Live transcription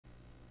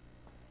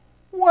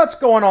What's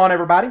going on,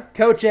 everybody?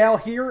 Coach Al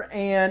here,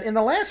 and in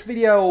the last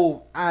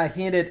video I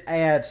hinted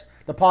at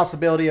the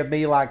possibility of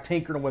me like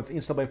tinkering with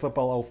NCAA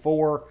Football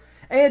 04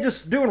 and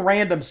just doing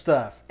random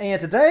stuff.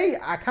 And today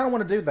I kind of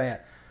want to do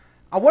that.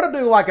 I want to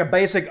do like a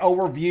basic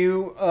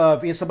overview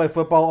of NCAA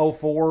Football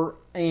 04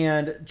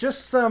 and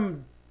just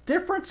some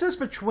differences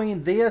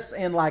between this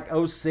and like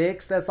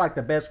 06. That's like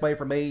the best way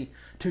for me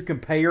to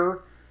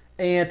compare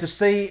and to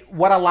see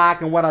what I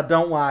like and what I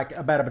don't like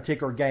about a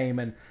particular game.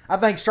 And I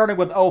think starting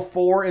with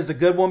 04 is a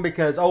good one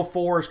because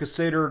 04 is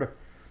considered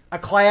a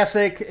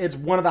classic. It's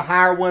one of the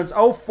higher ones.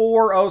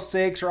 04,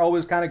 06 are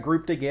always kind of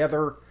grouped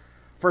together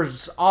for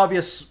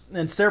obvious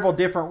and several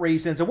different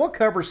reasons. And we'll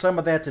cover some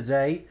of that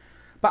today.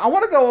 But I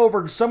want to go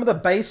over some of the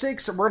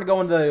basics. We're going to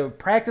go into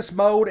practice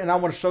mode, and I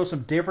want to show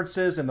some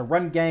differences in the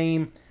run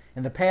game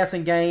and the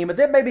passing game. And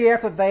then maybe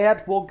after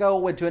that, we'll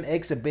go into an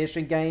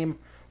exhibition game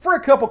for a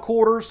couple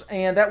quarters,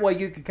 and that way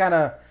you can kind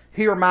of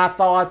hear my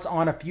thoughts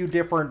on a few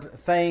different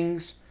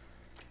things.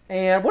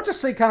 And we'll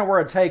just see kind of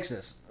where it takes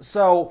us.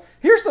 So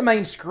here's the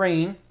main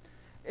screen.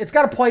 It's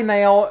got to play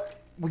now.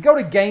 We go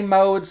to game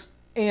modes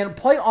and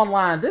play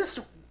online.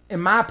 This,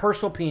 in my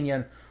personal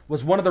opinion,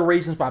 was one of the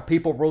reasons why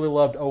people really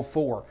loved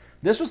 04.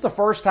 This was the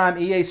first time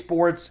EA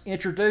Sports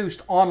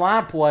introduced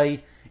online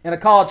play in a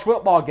college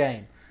football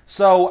game.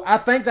 So I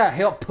think that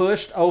helped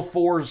push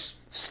 04's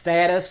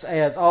status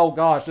as, oh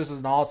gosh, this is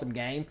an awesome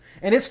game.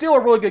 And it's still a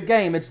really good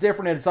game. It's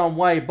different in its own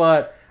way,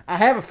 but I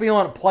have a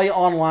feeling play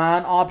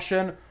online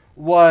option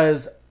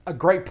was a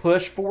great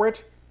push for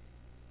it.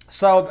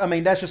 So, I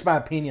mean, that's just my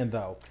opinion,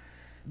 though.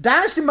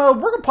 Dynasty mode,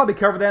 we're going to probably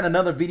cover that in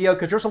another video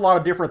because there's a lot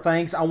of different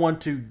things I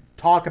want to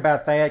talk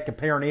about that,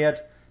 comparing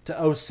it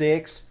to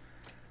 06.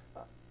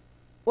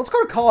 Let's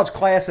go to College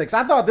Classics.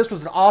 I thought this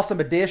was an awesome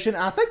addition.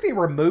 I think they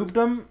removed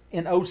them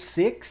in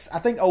 06. I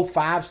think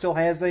 05 still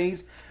has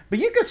these. But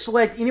you could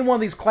select any one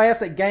of these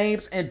classic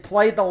games and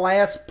play the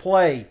last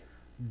play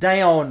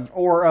down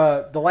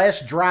or the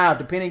last drive,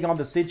 depending on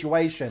the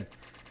situation.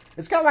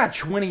 It's got about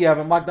 20 of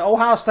them, like the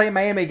Ohio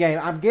State-Miami game.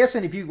 I'm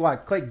guessing if you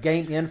like click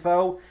Game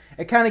Info,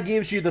 it kind of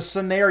gives you the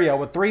scenario.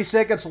 With 3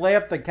 seconds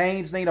left, the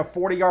Canes need a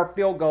 40-yard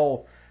field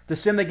goal to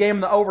send the game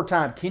into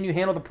overtime. Can you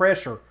handle the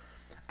pressure?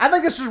 I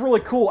think this is really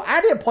cool. I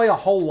didn't play a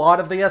whole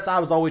lot of this. I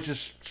was always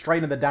just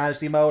straight in the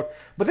Dynasty mode.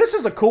 But this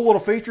is a cool little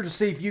feature to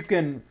see if you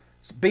can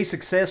be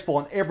successful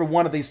in every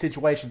one of these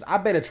situations. I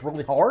bet it's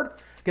really hard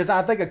because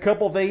I think a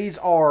couple of these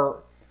are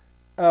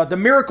the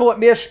Miracle at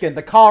Michigan,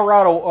 the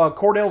Colorado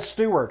Cordell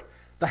Stewart,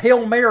 the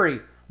Hail Mary.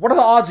 What are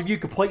the odds of you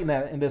completing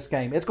that in this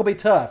game? It's going to be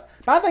tough.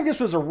 But I think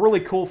this was a really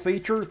cool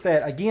feature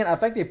that, again, I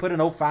think they put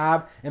in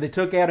 05 and they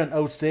took out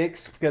in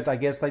 06 because I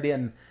guess they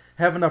didn't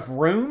have enough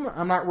room.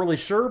 I'm not really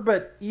sure,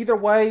 but either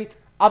way,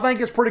 I think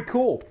it's pretty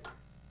cool.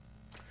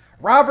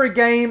 Rivalry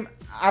game,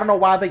 I don't know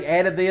why they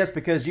added this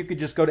because you could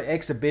just go to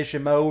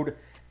exhibition mode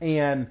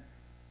and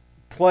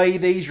play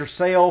these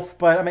yourself,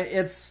 but I mean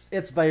it's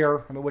there,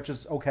 I mean, which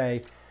is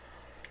okay.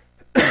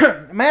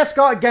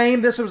 Mascot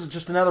game, this was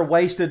just another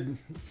wasted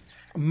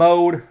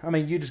mode. I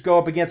mean, you just go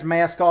up against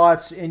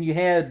mascots and you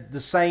had the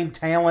same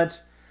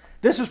talent.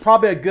 This is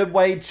probably a good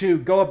way to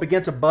go up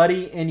against a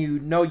buddy and you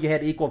know you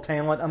had equal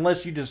talent,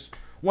 unless you just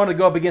want to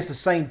go up against the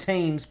same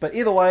teams. But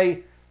either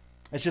way,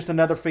 it's just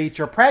another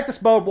feature.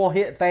 Practice mode, we'll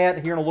hit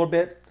that here in a little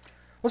bit.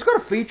 Let's go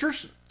to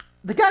features.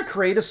 The guy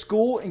creative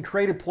school and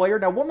creative player.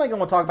 Now, one thing I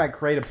want to talk about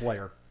creative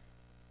player.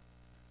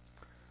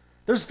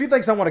 There's a few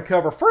things I want to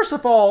cover. First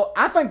of all,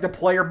 I think the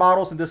player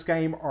models in this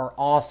game are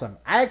awesome.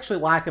 I actually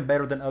like them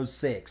better than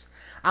 06.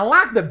 I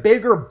like the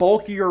bigger,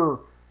 bulkier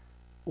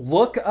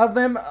look of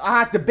them. I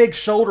like the big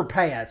shoulder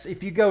pads.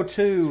 If you go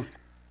to,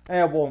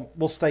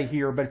 we'll stay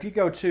here, but if you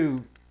go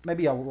to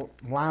maybe a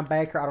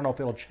linebacker, I don't know if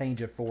it'll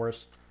change it for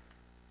us.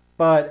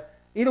 But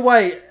either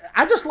way,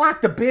 I just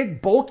like the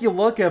big, bulky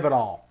look of it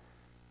all.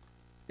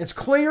 It's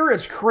clear,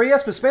 it's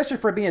crisp, especially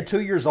for being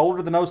 2 years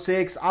older than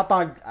 06.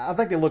 I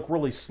think they look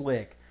really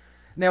slick.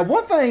 Now,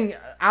 one thing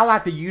I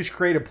like to use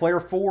Creative Player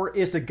for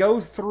is to go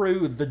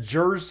through the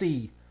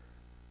jersey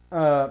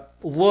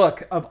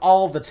look of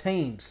all the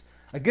teams.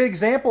 A good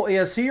example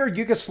is here,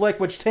 you can select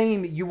which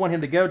team you want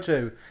him to go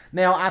to.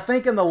 Now, I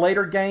think in the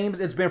later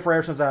games, it's been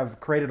forever since I've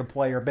created a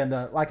player.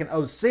 Like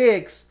in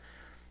 06,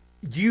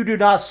 you do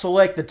not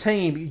select the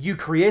team. You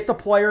create the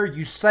player,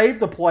 you save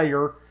the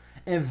player,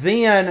 and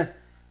then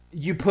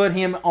you put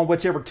him on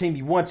whichever team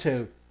you want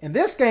to. In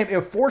this game,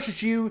 it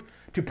forces you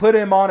to put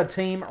him on a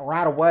team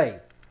right away.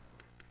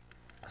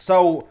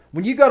 So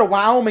when you go to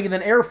Wyoming and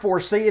then Air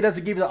Force, see, it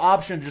doesn't give you the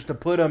option just to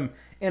put him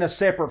in a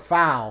separate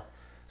file.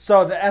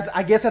 So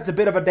I guess that's a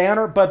bit of a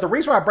downer. But the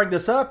reason why I bring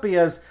this up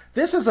is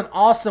this is an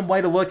awesome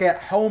way to look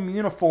at home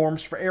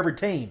uniforms for every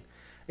team.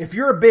 If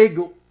you're a big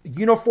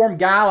uniform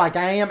guy like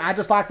I am, I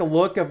just like the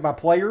look of my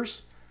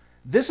players.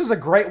 This is a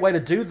great way to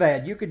do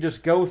that. You could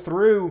just go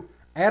through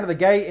out of the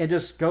gate and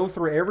just go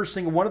through every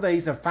single one of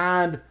these and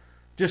find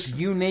just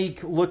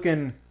unique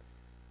looking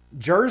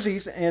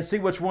jerseys and see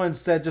which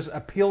ones that just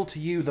appeal to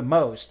you the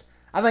most.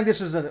 I think this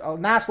is a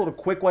nice little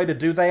quick way to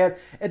do that.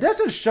 It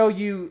doesn't show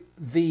you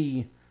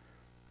the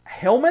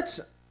helmet.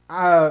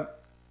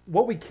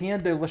 what we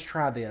can do, let's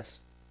try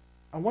this.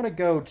 I want to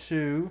go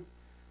to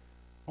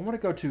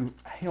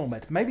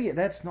helmet. Maybe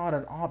that's not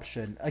an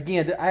option.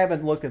 Again, I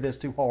haven't looked at this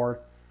too hard.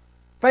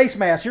 Face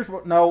mask. Here's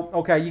what. No,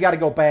 okay. You got to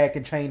go back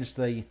and change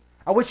the.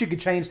 I wish you could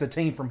change the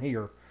team from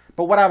here.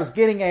 But what I was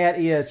getting at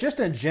is just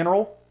in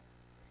general,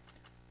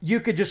 you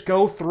could just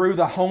go through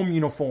the home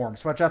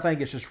uniforms, which I think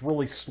is just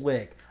really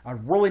slick. A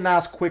really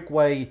nice, quick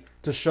way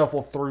to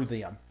shuffle through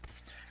them.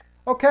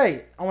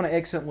 Okay, I want to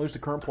exit and lose the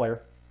current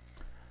player.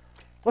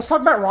 Let's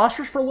talk about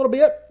rosters for a little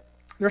bit.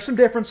 There's some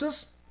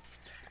differences.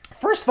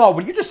 First of all,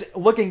 when you're just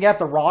looking at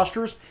the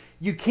rosters,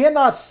 you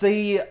cannot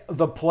see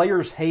the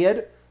player's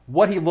head,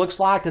 what he looks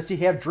like. Does he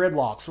have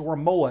dreadlocks or a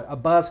mullet, a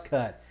buzz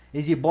cut?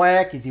 Is he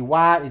black? Is he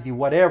white? Is he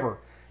whatever?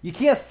 You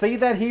can't see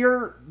that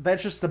here.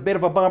 That's just a bit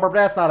of a bummer, but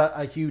that's not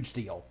a huge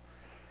deal.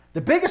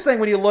 The biggest thing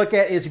when you look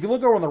at is if you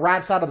look over on the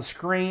right side of the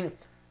screen,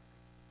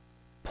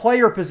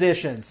 player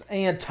positions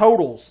and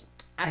totals.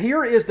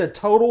 Here is the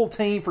total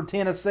team for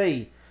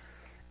Tennessee.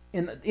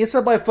 In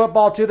NCAA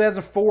football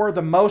 2004,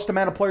 the most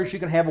amount of players you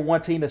can have on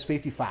one team is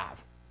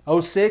 55.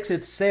 06,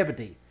 it's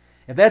 70.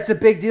 If that's a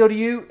big deal to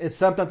you, it's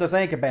something to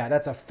think about.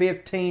 That's a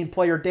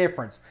 15-player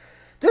difference.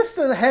 This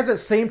hasn't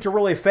seemed to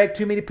really affect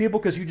too many people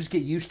because you just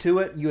get used to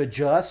it. You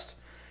adjust.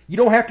 You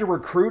don't have to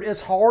recruit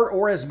as hard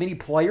or as many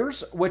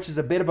players, which is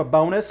a bit of a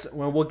bonus.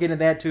 Well, we'll get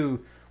into that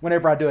too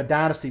whenever I do a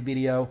Dynasty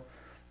video.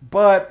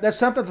 But that's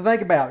something to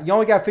think about. You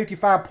only got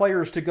 55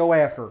 players to go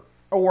after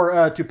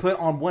or to put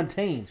on one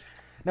team.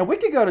 Now, we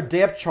could go to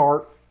depth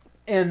chart,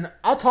 and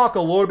I'll talk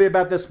a little bit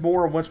about this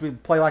more once we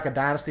play like a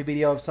Dynasty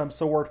video of some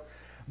sort.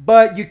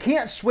 But you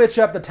can't switch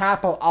up the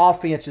type of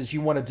offenses you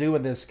want to do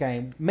in this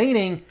game,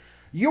 meaning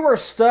you are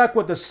stuck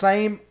with the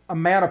same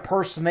amount of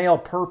personnel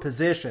per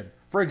position.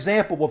 For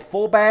example, with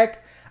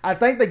fullback, I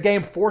think the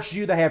game forces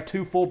you to have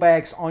 2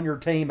 fullbacks on your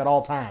team at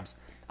all times.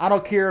 I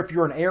don't care if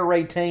you're an air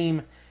raid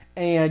team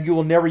and you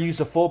will never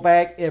use a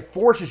fullback. It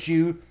forces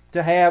you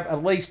to have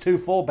at least 2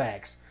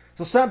 fullbacks.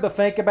 So something to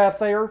think about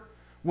there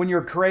when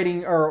you're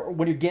creating or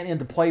when you're getting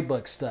into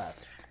playbook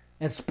stuff.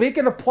 And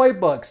speaking of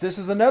playbooks, this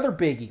is another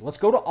biggie. Let's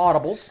go to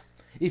audibles.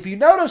 If you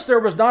notice, there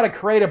was not a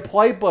creative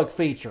playbook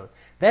feature.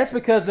 That's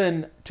because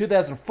in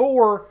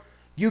 2004,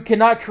 you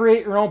cannot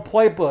create your own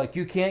playbook.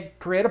 You can't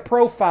create a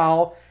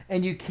profile,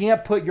 and you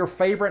can't put your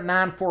favorite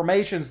 9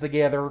 formations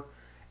together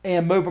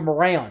and move them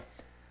around.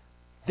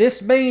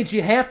 This means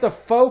you have to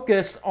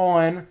focus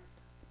on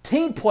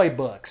team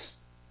playbooks.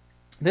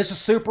 This is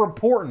super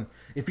important.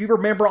 If you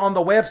remember on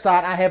the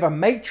website, I have a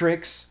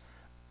matrix,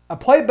 a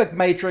playbook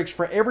matrix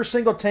for every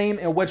single team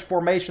and which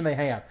formation they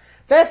have.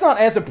 That's not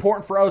as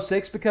important for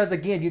 06 because,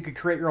 again, you could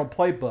create your own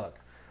playbook.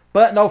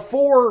 But in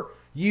 04,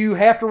 you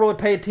have to really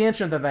pay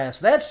attention to that.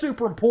 So that's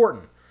super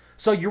important.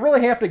 So you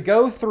really have to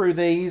go through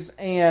these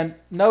and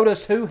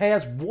notice who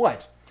has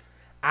what.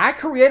 I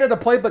created a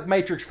playbook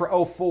matrix for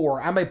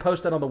 04. I may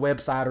post that on the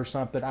website or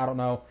something. I don't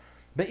know.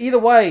 But either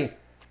way,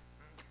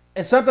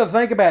 it's something to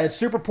think about. It's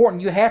super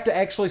important. You have to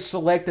actually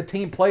select the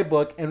team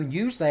playbook and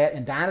use that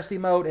in Dynasty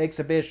mode,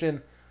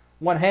 Exhibition,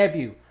 what have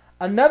you.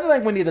 Another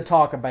thing we need to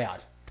talk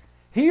about.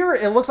 Here,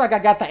 it looks like I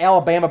got the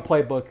Alabama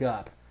playbook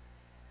up.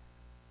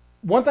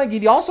 One thing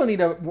you also need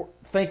to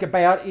think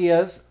about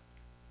is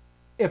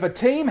if a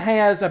team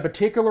has a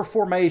particular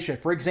formation,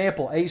 for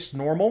example, ace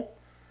normal,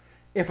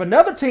 if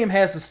another team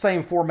has the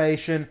same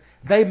formation,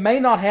 they may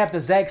not have the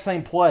exact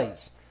same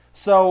plays.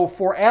 So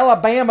for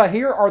Alabama,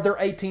 here are their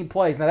 18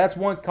 plays. Now that's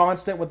one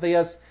constant with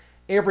this.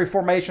 Every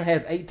formation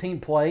has 18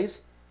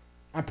 plays.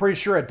 I'm pretty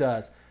sure it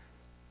does.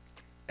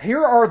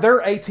 Here are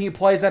their 18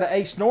 plays out of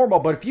ace normal.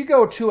 But if you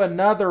go to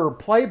another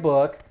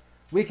playbook,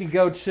 we can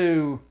go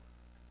to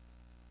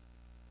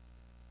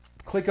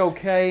click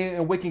OK,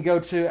 and we can go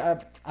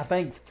to, I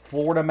think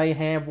Florida may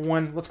have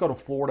one. Let's go to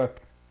Florida.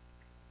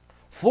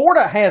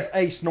 Florida has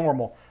ace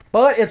normal.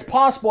 But it's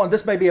possible, and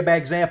this may be a bad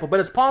example, but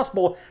it's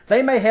possible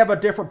they may have a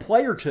different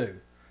play or two.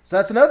 So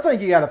that's another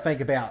thing you got to think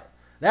about.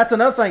 That's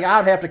another thing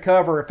I'd have to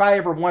cover if I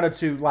ever wanted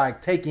to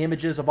like take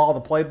images of all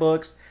the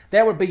playbooks.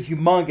 That would be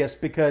humongous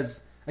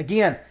because,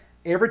 again,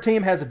 every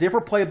team has a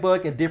different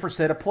playbook and different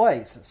set of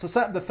plays. So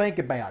something to think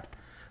about.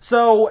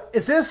 So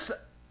is this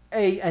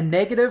a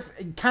negative?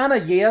 Kind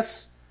of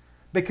yes,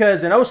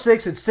 because in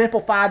 06 it's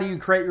simplified. You can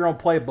create your own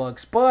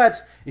playbooks.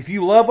 But if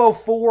you love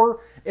 04,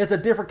 it's a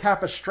different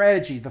type of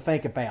strategy to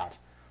think about.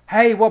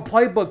 Hey, what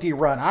playbook do you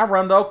run? I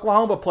run the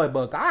Oklahoma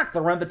playbook. I like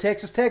to run the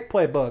Texas Tech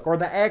playbook or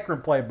the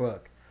Akron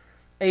playbook.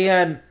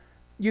 And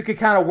you can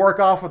kind of work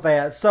off of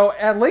that. So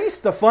at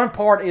least the fun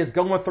part is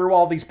going through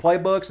all these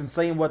playbooks and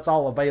seeing what's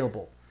all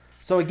available.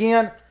 So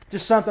again,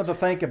 just something to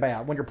think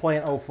about when you're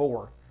playing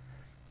 04.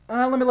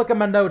 Let me look at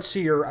my notes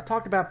here. I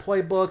talked about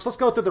playbooks. Let's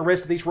go through the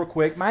rest of these real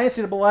quick. My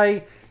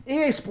NCAA,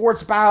 EA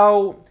Sports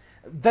Bio,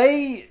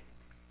 they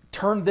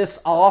turned this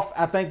off,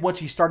 I think,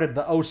 once you started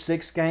the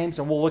 06 games,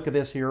 and we'll look at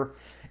this here.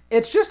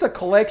 It's just a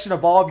collection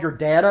of all of your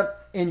data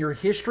and your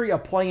history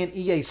of playing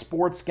EA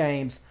Sports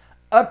games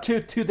up to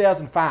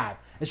 2005.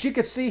 As you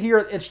can see here,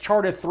 it's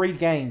charted 3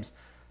 games.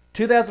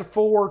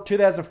 2004,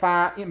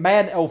 2005,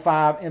 Madden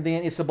 05, and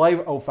then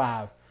NCAA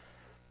 05.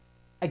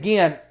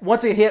 Again,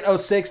 once they hit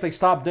 06, they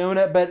stopped doing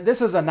it, but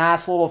this is a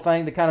nice little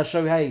thing to kind of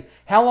show, hey,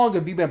 how long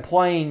have you been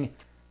playing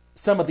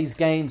some of these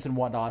games and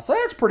whatnot? So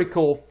that's pretty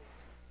cool.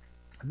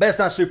 But it's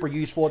not super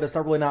useful. It's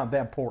not really not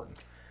that important.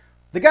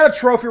 They got a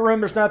trophy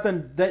room. There's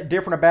nothing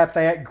different about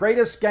that.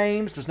 Greatest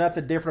games, there's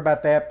nothing different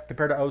about that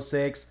compared to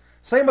 06.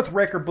 Same with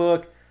record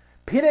book.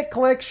 Pennant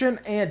collection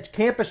and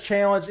campus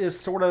challenge is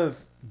sort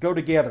of go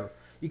together.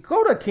 You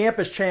go to a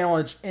campus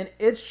challenge, and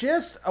it's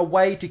just a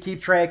way to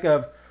keep track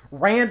of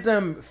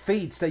random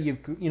feats that you've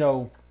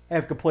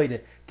have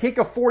completed. Kick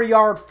a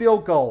 40-yard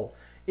field goal.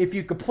 If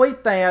you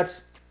complete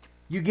that,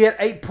 you get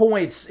 8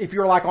 points if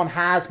you're like on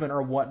Heisman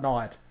or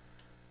whatnot.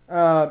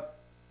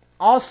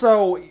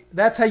 Also,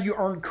 that's how you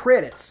earn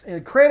credits.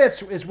 And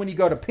credits is when you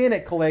go to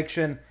pennant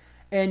collection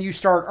and you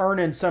start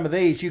earning some of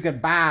these. You can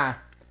buy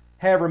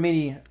however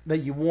many that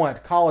you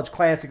want. College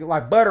classic,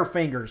 like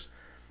Butterfingers.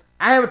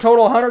 I have a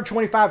total of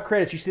 125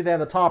 credits. You see that in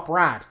the top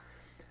right.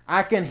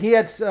 I can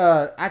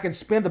I can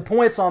spend the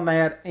points on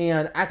that,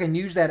 and I can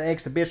use that in an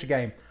exhibition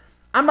game.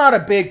 I'm not a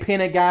big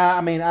pennant guy.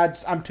 I mean,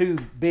 I'm too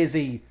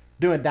busy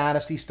doing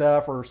Dynasty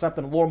stuff or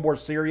something a little more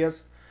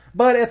serious.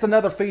 But it's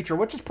another feature,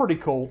 which is pretty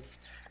cool.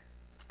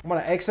 I'm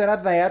going to exit out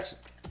of that.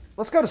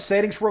 Let's go to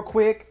settings real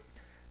quick.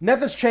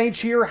 Nothing's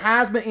changed here.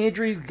 Heisman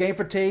injuries, game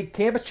fatigue,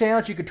 campus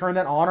challenge, you can turn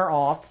that on or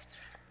off.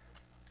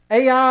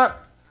 AI,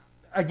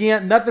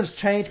 again, nothing's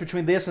changed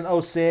between this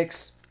and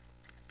 06.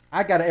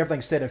 I got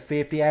everything set at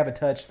 50. I haven't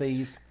touched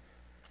these.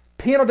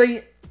 Penalty,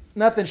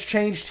 nothing's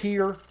changed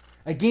here.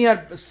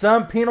 Again,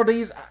 some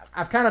penalties,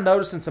 I've kind of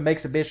noticed in some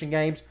exhibition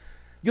games,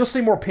 you'll see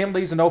more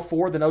penalties in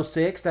 04 than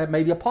 06. That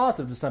may be a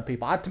positive to some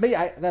people. To me,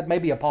 that may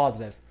be a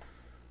positive.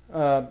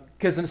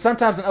 Because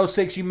sometimes in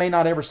 06, you may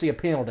not ever see a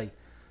penalty.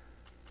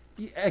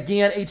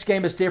 Again, each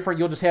game is different.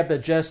 You'll just have to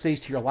adjust these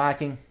to your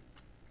liking.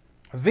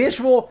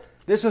 Visual,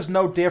 this is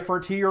no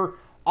different here.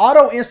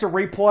 Auto instant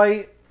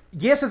replay.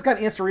 Yes, it's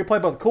got instant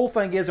replay, but the cool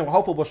thing is, and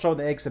hopefully we'll show in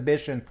the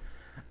exhibition,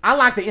 I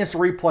like the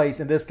instant replays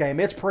in this game.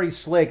 It's pretty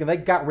slick, and they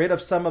got rid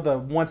of some of the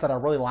ones that I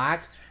really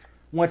liked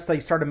once they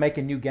started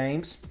making new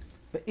games.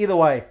 But either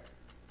way,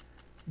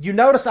 you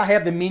notice I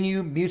have the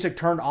menu music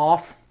turned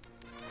off.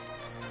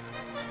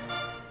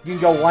 You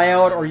can go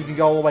loud or you can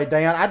go all the way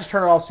down. I just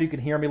turn it off so you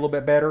can hear me a little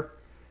bit better.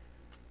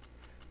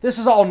 This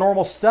is all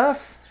normal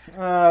stuff.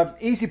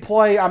 Easy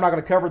play, I'm not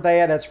going to cover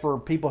that. That's for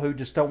people who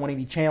just don't want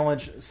any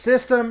challenge.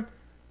 System,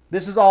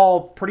 this is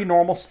all pretty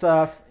normal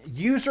stuff.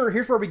 User,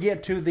 here's where we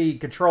get to the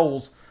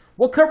controls.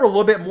 We'll cover a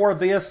little bit more of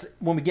this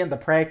when we get in the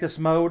practice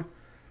mode.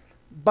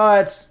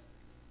 But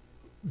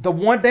the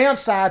one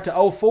downside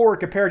to 04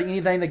 compared to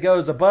anything that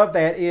goes above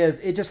that is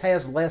it just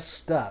has less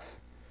stuff.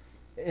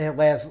 It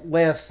has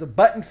less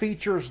button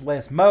features,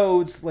 less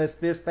modes, less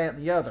this, that,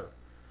 and the other.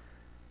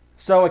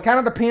 So it kind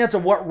of depends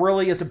on what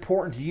really is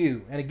important to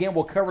you. And again,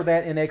 we'll cover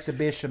that in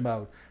exhibition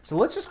mode. So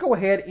let's just go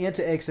ahead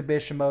into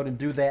exhibition mode and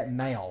do that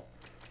now.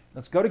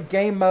 Let's go to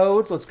game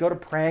modes. Let's go to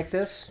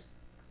practice.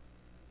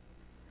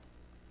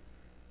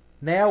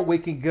 Now we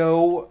can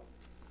go,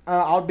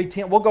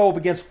 we'll go up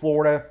against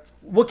Florida.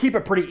 We'll keep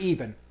it pretty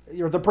even.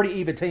 They're pretty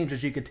even teams,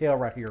 as you can tell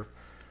right here.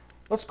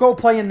 Let's go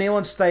play in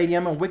Neyland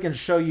Stadium, and we can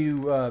show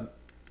you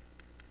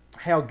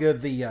how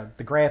good the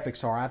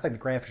graphics are. I think the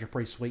graphics are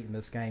pretty sweet in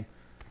this game.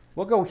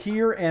 We'll go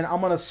here, and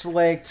I'm going to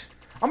select...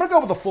 I'm going to go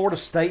with the Florida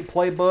State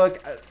playbook.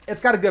 It's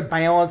got a good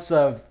balance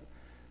of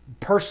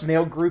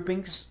personnel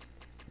groupings,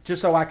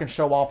 just so I can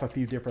show off a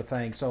few different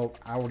things. So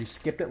I already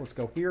skipped it. Let's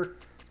go here.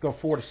 Let's go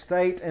Florida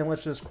State, and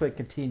let's just click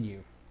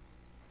Continue.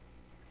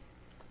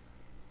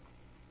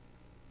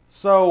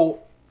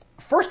 So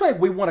first thing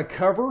we want to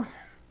cover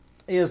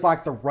is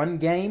like the run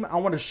game. I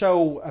want to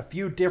show a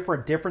few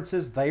different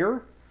differences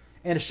there,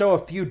 and to show a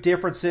few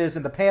differences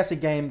in the passing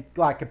game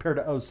like compared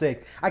to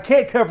 06. I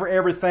can't cover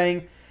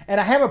everything,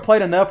 and I haven't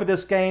played enough of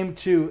this game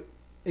to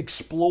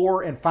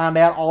explore and find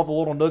out all the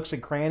little nooks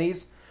and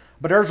crannies,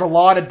 but there's a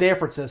lot of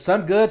differences.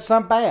 Some good,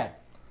 some bad.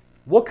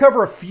 We'll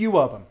cover a few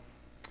of them.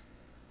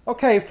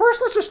 Okay, first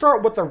let's just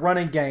start with the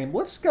running game.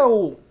 Let's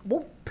go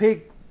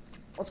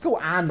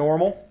I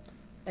normal,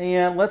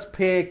 and let's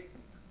pick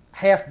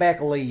halfback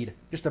lead,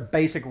 just a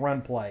basic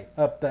run play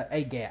up the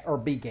A gap or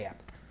B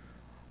gap.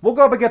 We'll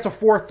go up against a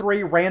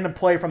 4-3 random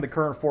play from the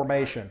current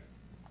formation.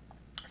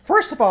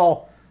 First of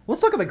all,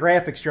 let's look at the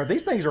graphics here.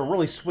 These things are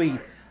really sweet.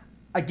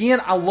 Again,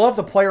 I love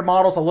the player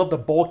models. I love the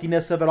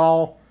bulkiness of it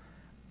all.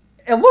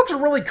 It looks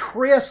really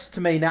crisp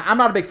to me. Now, I'm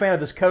not a big fan of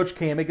this coach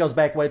cam. It goes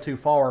back way too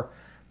far.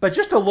 But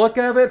just a look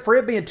of it, for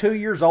it being 2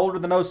 years older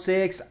than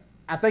 06,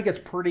 I think it's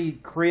pretty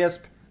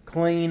crisp,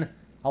 clean.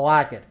 I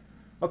like it.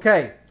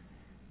 Okay,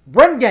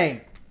 run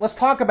game. Let's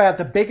talk about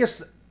the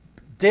biggest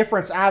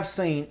difference I've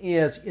seen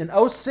is in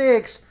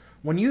 06,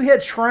 when you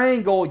hit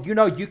triangle, you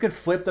know you can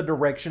flip the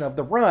direction of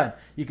the run.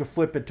 You can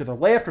flip it to the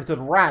left or to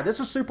the right.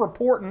 This is super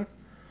important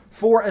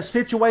for a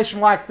situation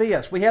like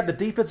this. We have the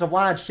defensive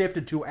line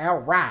shifted to our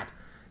right.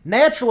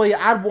 Naturally,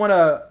 I'd want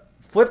to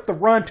flip the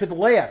run to the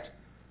left.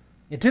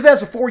 In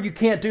 2004, you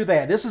can't do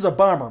that. This is a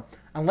bummer.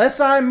 Unless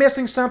I'm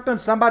missing something,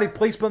 somebody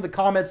please put in the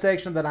comment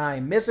section that I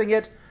am missing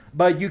it,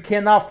 but you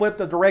cannot flip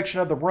the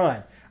direction of the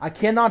run. I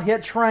cannot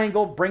hit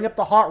triangle, bring up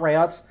the hot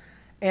routes,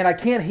 and I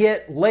can't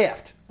hit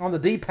left on the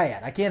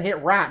D-pad. I can't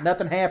hit right.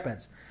 Nothing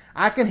happens.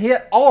 I can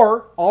hit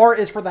R. R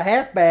is for the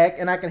halfback,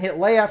 and I can hit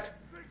left.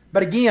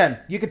 But again,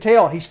 you can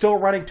tell he's still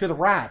running to the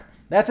right.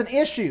 That's an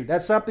issue.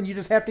 That's something you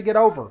just have to get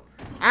over.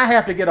 I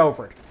have to get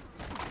over it.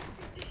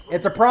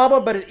 It's a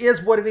problem, but it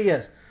is what it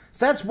is.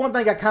 So that's one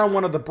thing I kind of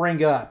wanted to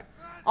bring up.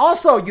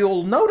 Also,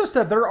 you'll notice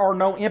that there are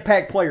no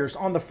impact players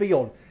on the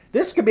field.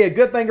 This could be a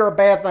good thing or a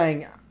bad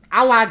thing.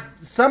 I like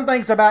some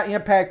things about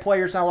impact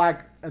players.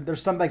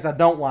 There's some things I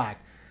don't like.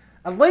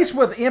 At least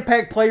with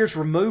impact players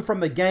removed from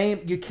the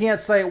game, you can't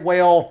say,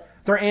 well,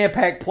 their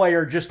impact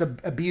player just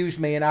abused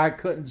me and I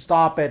couldn't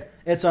stop it.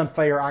 It's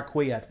unfair. I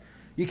quit.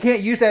 You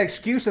can't use that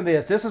excuse in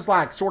this. This is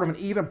like sort of an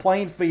even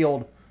playing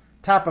field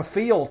type of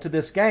feel to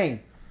this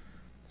game.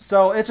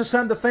 So it's just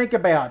something to think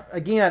about.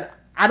 Again,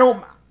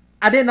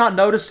 I did not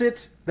notice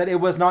it, that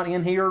it was not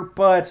in here,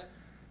 but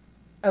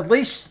at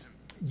least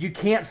you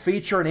can't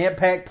feature an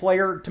impact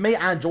player. To me,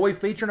 I enjoy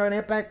featuring an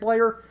impact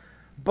player,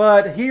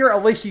 but here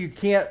at least you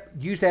can't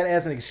use that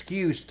as an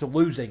excuse to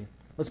losing.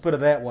 Let's put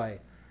it that way.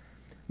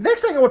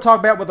 Next thing I want to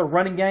talk about with the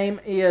running game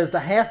is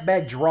the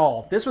halfback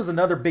draw. This was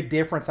another big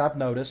difference I've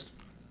noticed.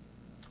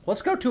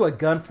 Let's go to a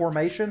gun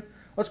formation.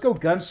 Let's go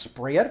gun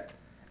spread,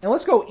 and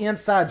let's go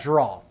inside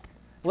draw.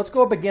 Let's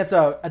go up against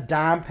a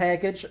dime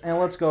package, and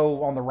let's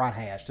go on the right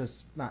hash.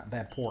 That's not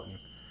that important.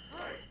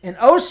 In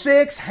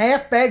 06,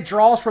 halfback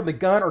draws from the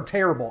gun are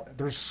terrible.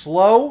 They're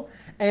slow,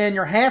 and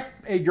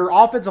your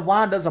offensive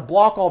line doesn't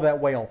block all that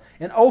well.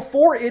 In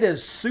 04, it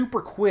is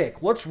super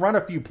quick. Let's run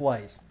a few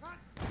plays.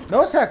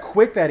 Notice how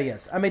quick that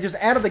is. I mean, just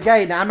out of the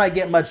gate. Now, I might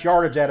get much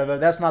yardage out of it.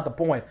 That's not the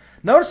point.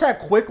 Notice how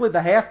quickly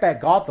the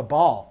halfback got the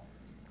ball.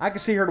 I can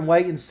sit here and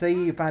wait and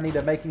see if I need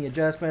to make any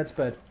adjustments,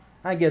 but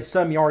I can get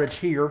some yardage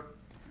here.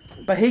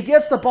 But he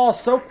gets the ball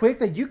so quick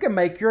that you can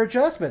make your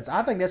adjustments.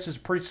 I think that's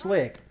just pretty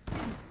slick.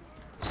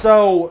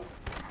 So,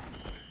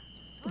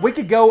 we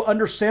could go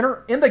under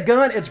center. In the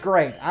gun, it's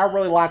great. I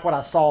really like what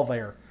I saw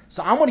there.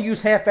 So, I'm going to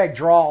use halfback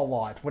draw a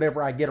lot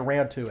whenever I get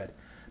around to it.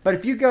 But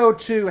if you go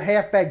to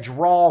halfback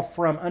draw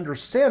from under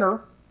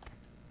center,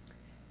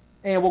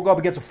 and we'll go up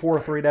against a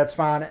 4-3, that's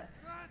fine.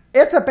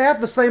 It's about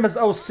the same as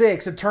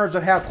 06 in terms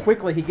of how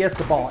quickly he gets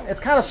the ball.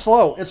 It's kind of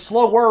slow. It's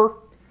slower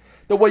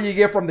the way you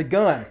get from the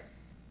gun.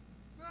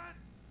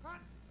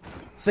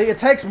 See, it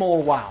takes him a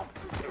little while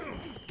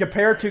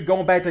compared to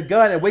going back to the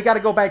gun. And we got to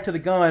go back to the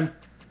gun,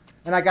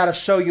 and I got to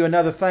show you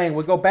another thing.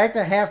 We go back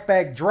to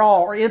halfback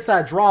draw or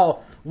inside draw.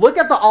 Look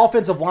at the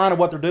offensive line of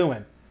what they're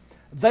doing.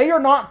 They are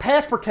not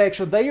pass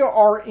protection. They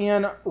are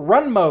in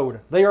run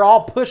mode. They are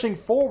all pushing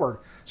forward.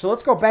 So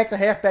let's go back to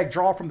halfback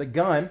draw from the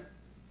gun.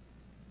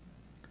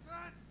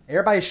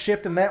 Everybody's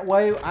shifting that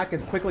way. I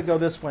can quickly go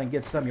this way and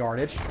get some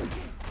yardage.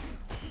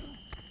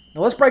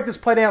 Now let's break this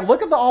play down.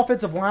 Look at the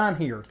offensive line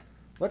here.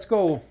 Let's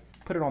go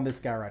put it on this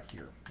guy right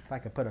here. If I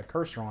can put a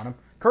cursor on him.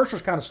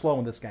 Cursor's kind of slow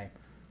in this game.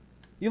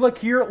 You look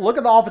here, look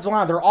at the offensive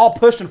line. They're all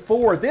pushing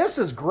forward. This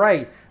is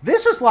great.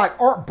 This is like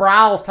Art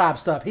Briles type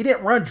stuff. He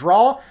didn't run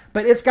draw,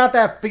 but it's got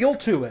that feel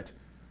to it.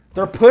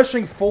 They're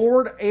pushing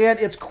forward, and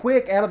it's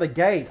quick out of the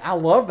gate. I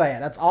love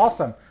that. That's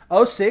awesome.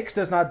 06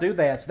 does not do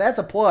that, so that's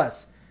a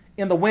plus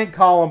in the win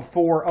column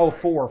for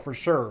 04 for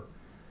sure.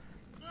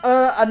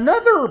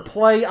 Another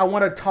play I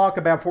want to talk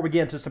about before we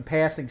get into some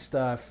passing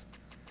stuff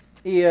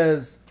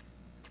is,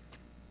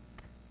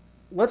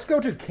 let's go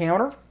to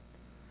counter.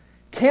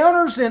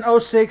 Counters in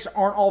 06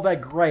 aren't all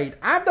that great.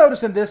 I've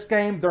noticed in this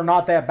game they're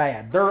not that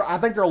bad. I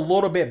think they're a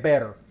little bit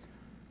better.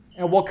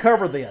 And we'll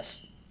cover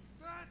this.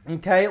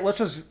 Okay, let's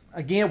just,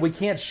 again, we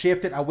can't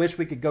shift it. I wish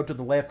we could go to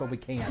the left, but we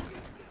can't.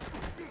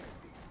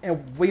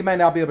 And we may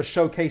not be able to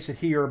showcase it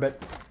here,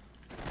 but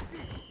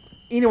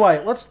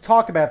anyway, let's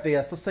talk about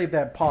this. Let's see if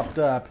that popped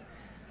up.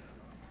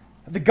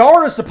 The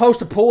guard is supposed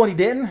to pull and he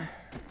didn't.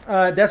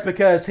 That's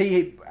because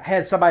he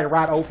had somebody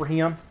right over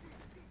him.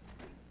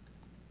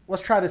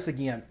 Let's try this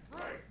again.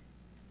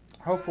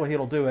 Hopefully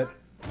it'll do it.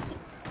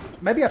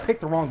 Maybe I picked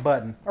the wrong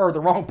button, or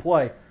the wrong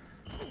play.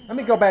 Let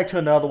me go back to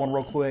another one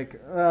real quick.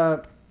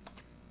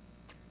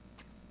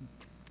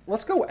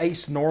 Let's go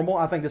ace normal.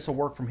 I think this will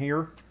work from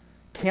here.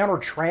 Counter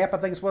trap, I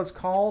think is what it's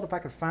called, if I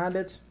can find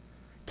it.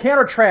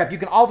 Counter trap, you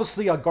can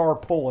obviously a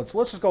guard pull it, so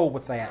let's just go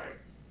with that.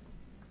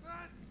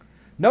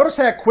 Notice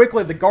how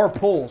quickly the guard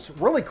pulls.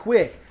 Really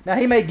quick. Now,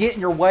 he may get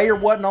in your way or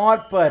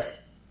whatnot, but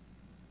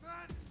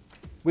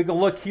we can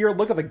look here.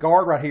 Look at the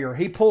guard right here.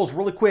 He pulls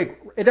really quick.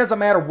 It doesn't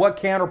matter what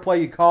counter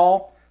play you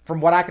call.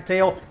 From what I can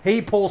tell,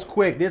 he pulls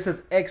quick. This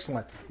is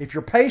excellent. If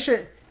you're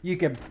patient, you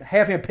can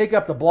have him pick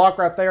up the block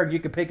right there, and you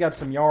can pick up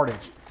some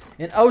yardage.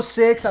 In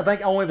 06, I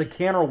think only the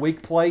counter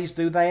weak plays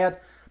do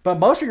that. But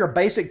most of your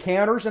basic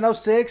counters in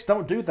 06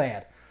 don't do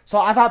that. So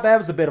I thought that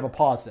was a bit of a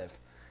positive.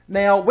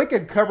 Now, we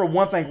could cover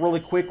one thing really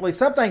quickly.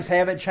 Some things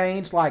haven't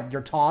changed, like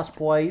your toss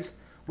plays.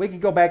 We can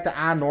go back to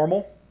I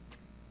normal.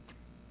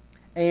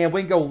 And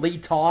we can go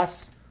lead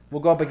toss.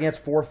 We'll go up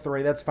against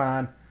 4-3. That's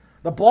fine.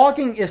 The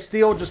blocking is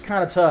still just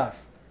kind of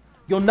tough.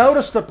 You'll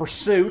notice the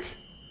pursuit.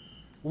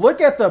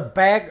 Look at the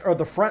back or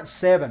the front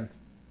seven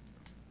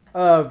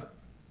of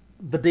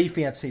the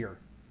defense here.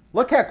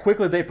 Look how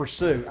quickly they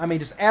pursue. I mean,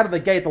 just out of the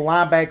gate, the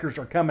linebackers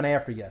are coming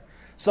after you.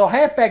 So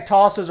halfback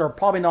tosses are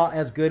probably not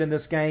as good in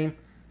this game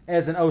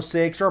as in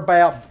 06, or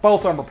about.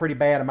 Both of them are pretty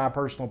bad in my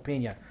personal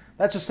opinion.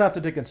 That's just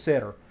something to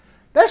consider.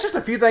 That's just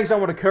a few things I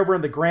want to cover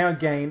in the ground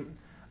game.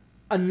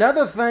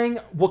 Another thing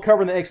we'll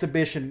cover in the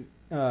exhibition,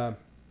 when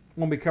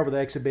we cover the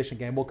exhibition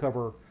game, we'll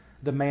cover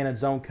the man and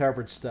zone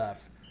coverage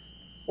stuff.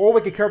 Or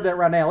we could cover that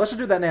right now. Let's just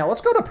do that now.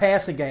 Let's go to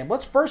passing game.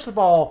 Let's first of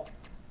all,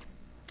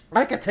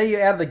 I can tell you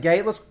out of the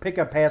gate, let's pick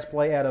a pass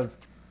play out of,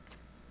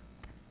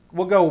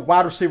 we'll go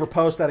wide receiver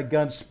post out of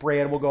gun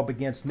spread. We'll go up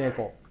against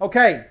nickel.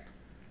 Okay.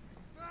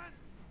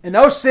 In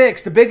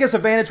 06, the biggest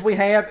advantage we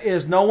have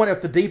is knowing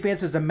if the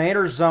defense is a man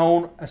or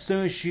zone as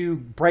soon as you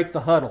break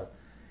the huddle.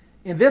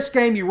 In this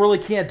game, you really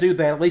can't do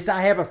that. At least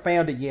I haven't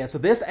found it yet. So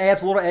this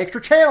adds a little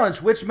extra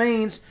challenge, which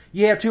means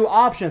you have two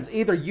options.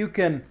 Either you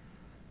can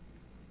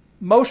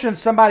motion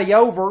somebody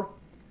over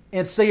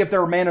and see if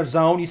they're a man of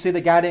zone. You see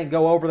the guy didn't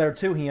go over there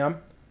to him.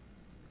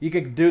 You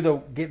could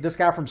get this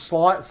guy from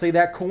slot. See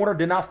that corner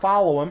did not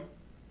follow him.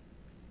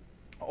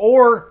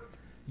 Or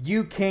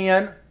you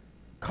can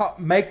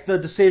make the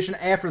decision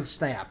after the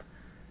snap.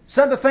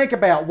 Something to think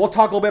about. We'll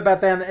talk a little bit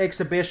about that in the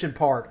exhibition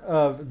part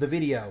of the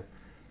video.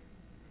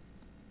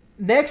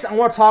 Next, I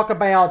want to talk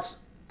about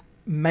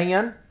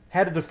man,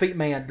 how to defeat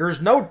man.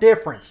 There's no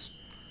difference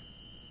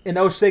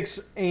in 06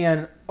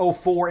 and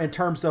 04 in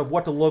terms of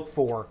what to look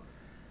for.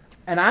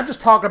 And I'm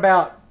just talking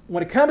about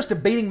when it comes to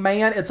beating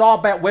man, it's all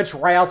about which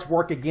routes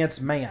work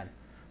against man.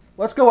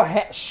 Let's go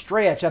a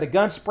stretch out of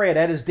gun spread.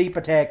 That is deep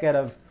attack out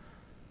of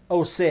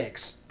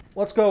 06.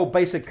 Let's go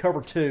basic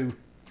cover 2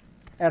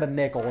 out of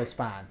nickel. That's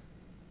fine.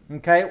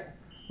 Okay?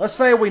 Let's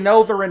say we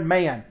know they're in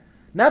man.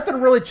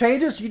 Nothing really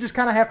changes. You just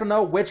kind of have to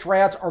know which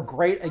routes are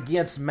great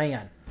against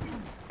man.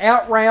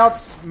 Out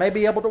routes may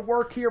be able to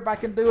work here if I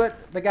can do it.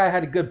 The guy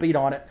had a good beat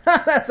on it.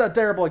 That's a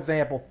terrible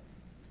example.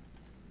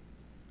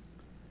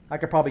 I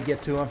could probably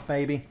get to him,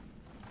 maybe.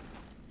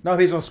 No,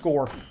 he's going to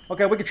score.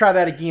 Okay, we can try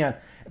that again.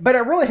 But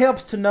it really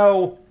helps to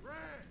know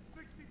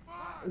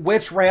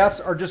which routes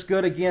are just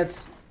good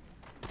against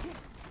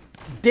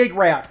dig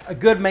route, a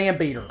good man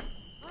beater.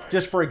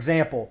 Just for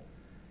example.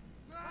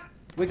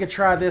 We could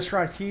try this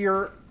right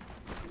here.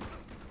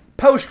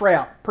 Post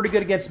route, pretty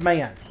good against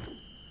man.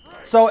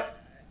 So,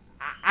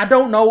 I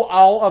don't know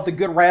all of the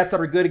good routes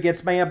that are good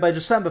against man, but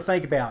just something to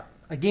think about.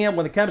 Again,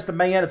 when it comes to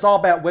man, it's all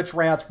about which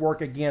routes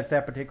work against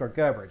that particular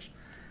coverage.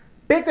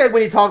 Big thing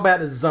we need to talk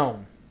about is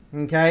zone.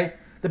 Okay?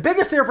 The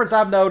biggest difference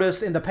I've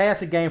noticed in the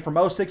passing game from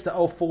 06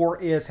 to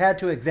 04 is how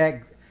to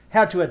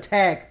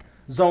attack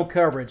zone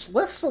coverage.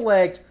 Let's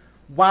select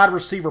wide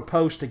receiver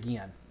post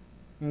again.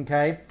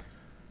 Okay?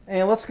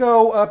 And let's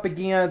go up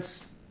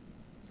against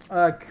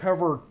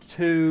cover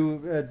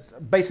 2. It's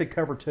basic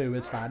cover 2.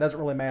 It's fine. It doesn't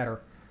really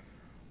matter.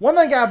 One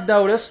thing I've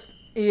noticed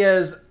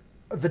is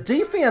the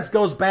defense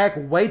goes back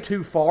way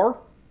too far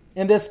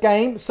in this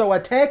game. So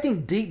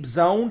attacking deep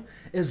zone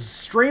is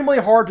extremely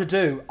hard to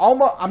do. I'm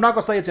not going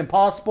to say it's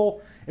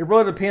impossible. It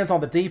really depends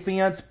on the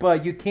defense.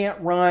 But you can't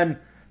run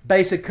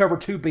basic cover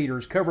 2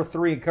 beaters, cover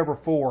 3 and cover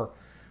 4.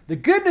 The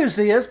good news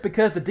is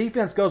because the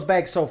defense goes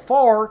back so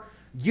far,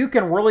 you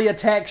can really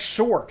attack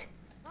short.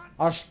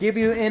 I'll give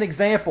you an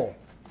example.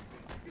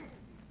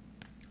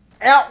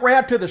 Out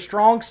route to the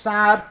strong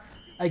side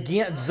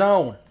against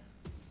zone.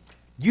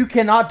 You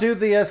cannot do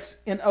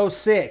this in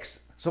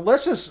 06. So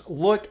let's just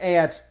look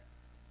at,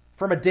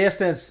 from a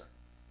distance,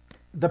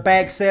 the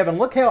back 7.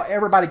 Look how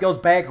everybody goes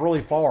back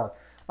really far.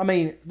 I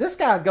mean, this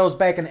guy goes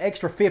back an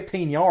extra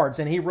 15 yards,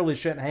 and he really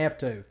shouldn't have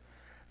to.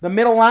 The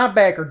middle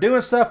linebacker,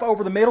 doing stuff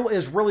over the middle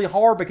is really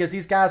hard because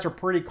these guys are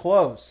pretty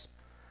close.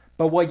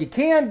 But what you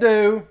can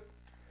do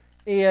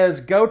is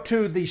go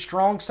to the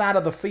strong side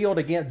of the field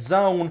against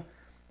zone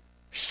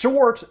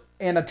short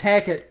and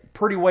attack it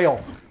pretty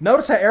well.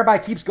 Notice how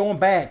everybody keeps going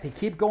back. They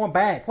keep going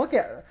back. Look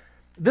at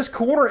this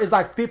corner is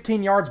like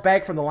 15 yards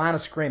back from the line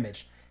of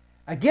scrimmage.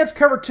 Against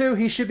cover 2,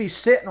 he should be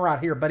sitting right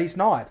here, but he's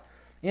not.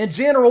 In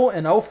general,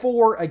 in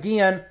 04,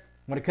 again,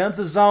 when it comes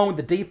to zone,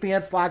 the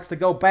defense likes to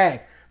go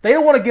back. They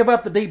don't want to give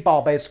up the deep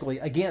ball, basically,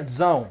 against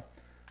zone.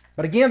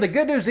 But again, the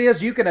good news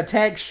is you can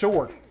attack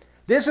short.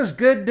 This is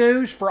good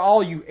news for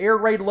all you air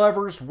raid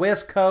lovers,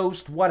 West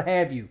Coast, what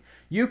have you.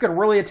 You can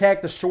really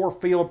attack the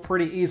short field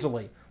pretty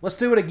easily. Let's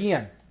do it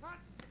again.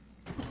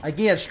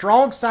 Again,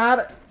 strong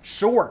side,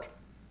 short.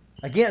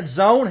 Again,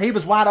 zone, he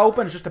was wide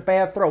open. It's just a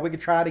bad throw. We can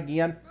try it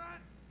again.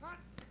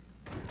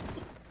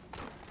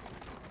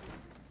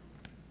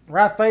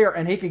 Right there,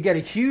 and he can get a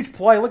huge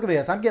play. Look at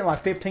this. I'm getting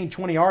like 15,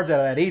 20 yards out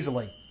of that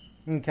easily.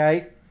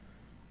 Okay?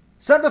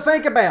 Something to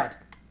think about.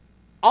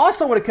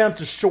 Also, when it comes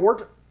to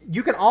short,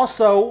 you can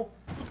also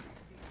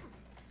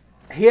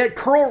hit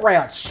curl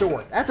routes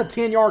short. That's a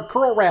 10-yard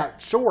curl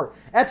route short.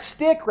 That's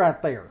stick right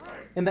there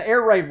in the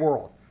air raid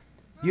world.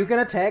 You can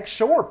attack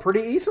short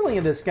pretty easily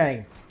in this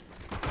game.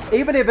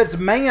 Even if it's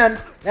man,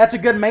 that's a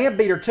good man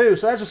beater too.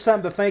 So that's just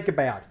something to think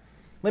about.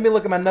 Let me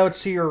look at my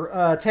notes here.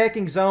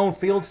 Attacking zone,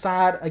 field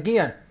side.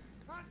 Again,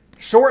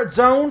 short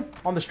zone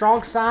on the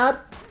strong side.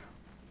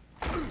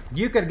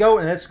 You can go,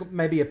 and that's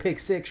maybe a pick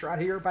 6 right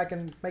here if I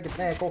can make a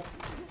tackle.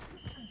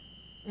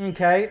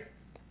 Okay.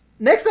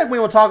 Next thing we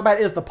want to talk about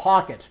is the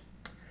pocket.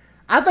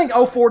 I think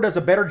 04 does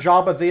a better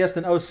job of this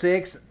than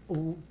 06.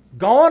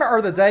 Gone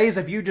are the days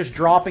of you just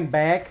dropping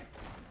back.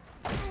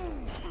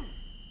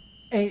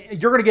 And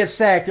you're going to get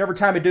sacked every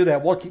time you do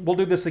that. We'll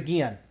do this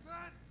again.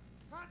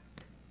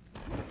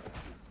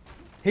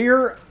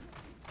 Here,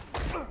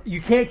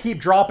 you can't keep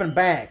dropping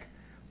back.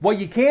 What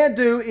you can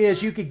do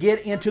is you could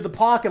get into the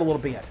pocket a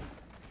little bit.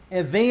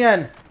 And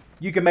then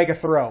you can make a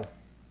throw.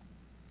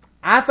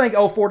 I think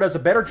 04 does a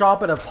better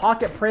job at a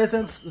pocket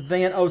presence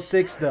than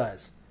 06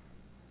 does.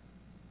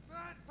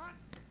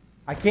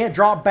 I can't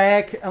drop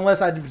back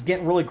unless I'm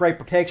getting really great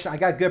protection. I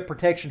got good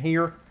protection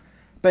here.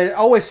 But it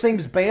always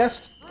seems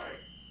best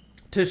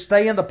to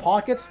stay in the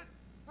pocket.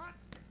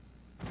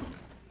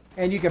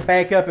 And you can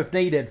back up if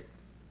needed.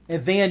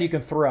 And then you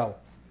can throw.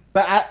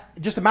 But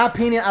just in my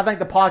opinion, I think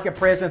the pocket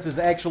presence is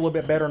actually a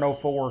little bit better in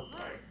 04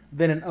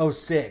 than in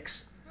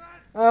 06.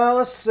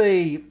 Let's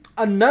see.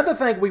 Another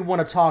thing we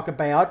want to talk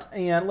about,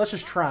 and let's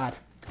just try it.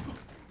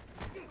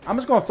 I'm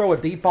just going to throw a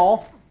deep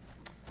ball.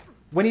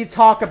 We need to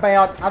talk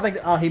about, I think,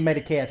 oh, he made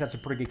a catch. That's a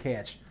pretty good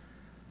catch.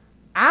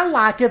 I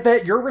like it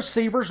that your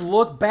receivers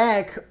look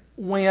back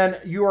when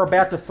you are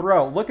about to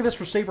throw. Look at this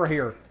receiver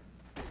here.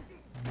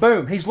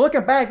 Boom. He's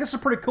looking back. This is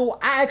pretty cool.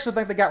 I actually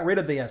think they got rid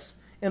of this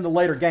in the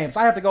later games.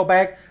 I have to go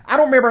back. I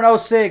don't remember in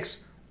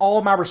 06 all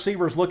of my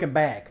receivers looking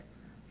back.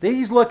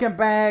 He's looking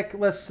back.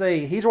 Let's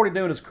see. He's already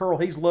doing his curl.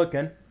 He's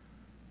looking.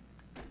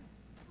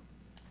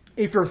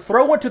 If you're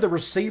throwing to the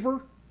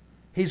receiver,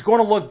 he's going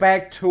to look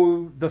back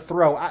to the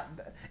throw.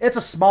 It's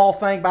a small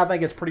thing, but I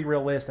think it's pretty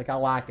realistic. I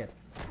like it.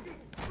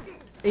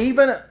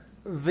 Even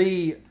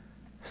the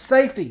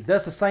safety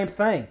does the same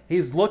thing.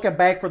 He's looking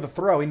back for the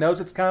throw. He knows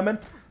it's coming.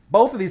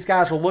 Both of these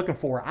guys are looking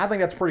for it. I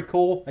think that's pretty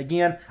cool.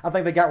 Again, I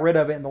think they got rid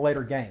of it in the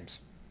later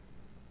games.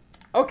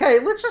 Okay,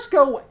 let's just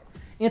go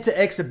into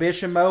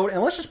exhibition mode,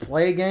 and let's just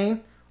play a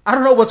game. I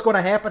don't know what's going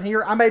to happen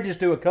here. I may just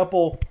do a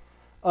couple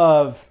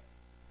of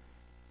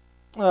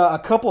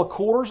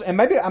quarters, and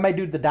maybe I may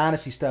do the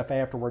dynasty stuff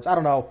afterwards. I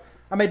don't know.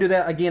 I may do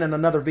that again in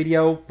another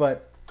video,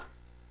 but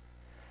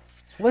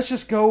let's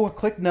just go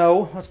click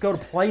no. Let's go to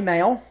play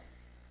now.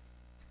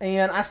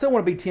 And I still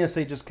want to be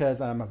Tennessee just because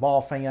I'm a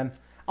ball fan.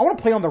 I want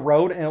to play on the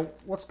road, and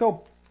let's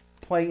go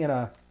play in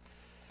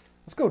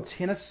let's go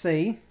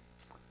Tennessee.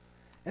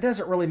 It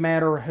doesn't really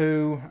matter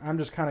who. I'm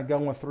just kind of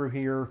going through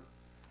here.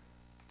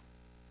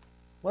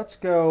 Let's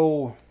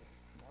go.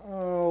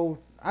 Oh,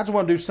 I just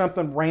want to do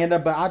something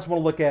random, but I just want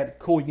to look at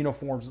cool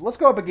uniforms. Let's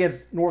go up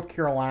against North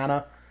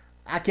Carolina.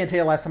 I can't tell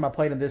you last time I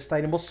played in this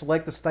stadium. We'll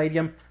select the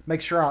stadium,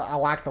 make sure I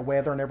like the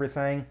weather and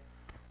everything.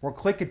 We'll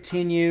click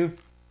continue.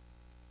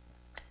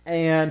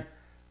 And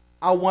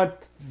I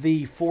want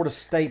the Florida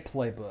State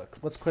playbook.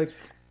 Let's click.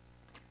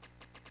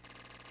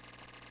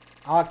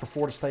 I like the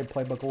Florida State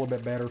playbook a little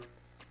bit better.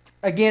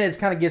 Again, it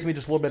kind of gives me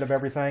just a little bit of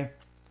everything.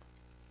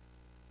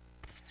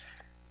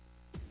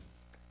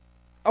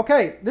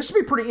 Okay, this should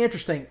be pretty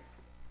interesting.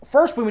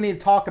 First, we need to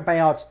talk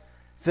about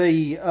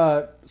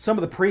the some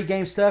of the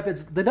pregame stuff.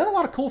 They've done a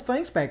lot of cool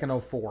things back in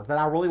 04 that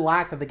I really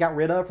liked that they got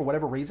rid of for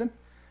whatever reason.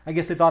 I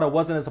guess they thought it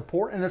wasn't as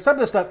important. And some of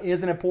this stuff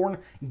isn't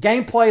important.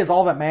 Gameplay is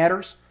all that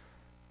matters.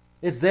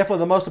 It's definitely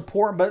the most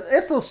important, but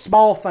it's those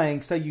small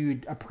things that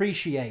you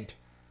appreciate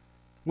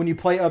when you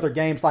play other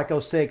games like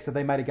 06 that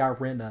they might have got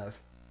rid of.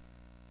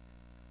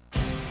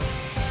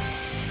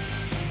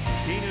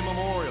 Keenan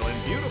Memorial in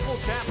beautiful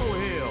Chapel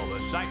Hill.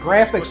 The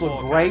graphics look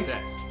great.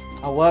 Contest.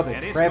 I love it.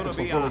 And it's Graphics going look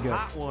to be really a good.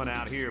 hot one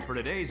out here for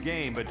today's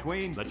game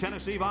between the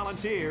Tennessee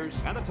Volunteers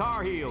and the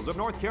Tar Heels of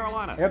North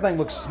Carolina. Everything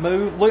looks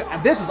smooth. Look,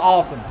 this is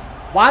awesome.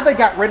 Why they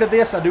got rid of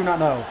this, I do not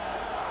know.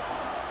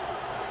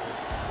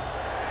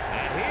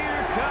 And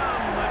here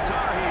come the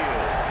Tar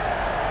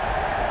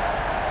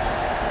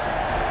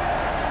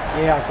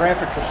Heels. Yeah,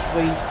 graphics are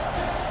sweet.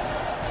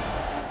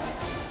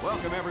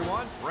 Welcome,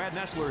 everyone. Brad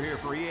Nessler here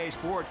for EA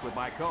Sports with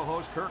my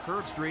co-host Kirk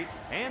Herbstreit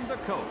and the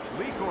coach,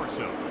 Lee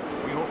Corso.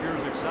 We hope you're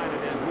as excited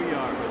as we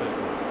are for this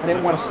one. I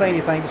didn't want to say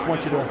anything, just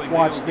want you to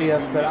watch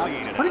this, but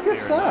it's pretty good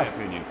stuff.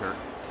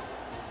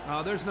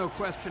 There's no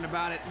question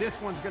about it. This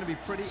one's going to be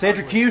pretty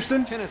Cedric ugly.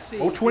 Houston, Tennessee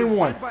 021.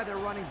 is led by their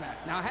running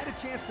back. Now, I had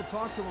a chance to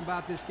talk to him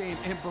about this game,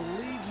 and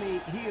believe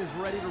me, he is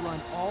ready to run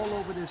all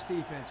over this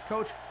defense.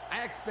 Coach,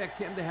 I expect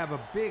him to have a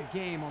big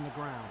game on the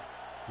ground.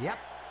 Yep,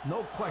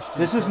 no question.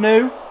 This is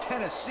new.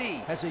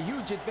 Tennessee has a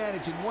huge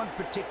advantage in one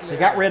particular They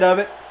got rid of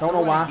it. Don't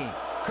know why. game.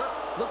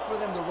 Kirk, look for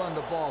them to run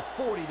the ball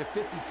 40 to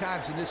 50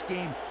 times in this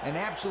game and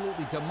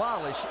absolutely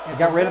demolish and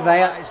got rid of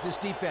that. this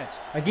defense.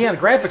 Again,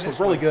 the graphics look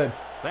really good.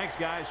 Thanks,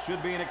 guys.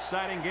 Should be an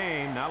exciting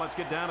game. Now let's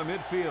get down to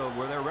midfield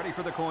where they're ready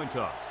for the coin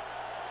toss.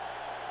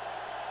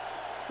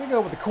 We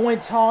go with the coin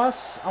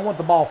toss. I want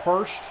the ball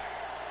first.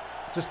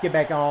 Just get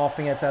back on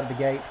offense out of the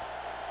gate.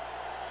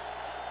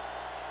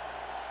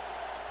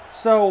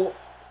 So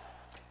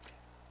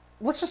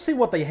let's just see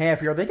what they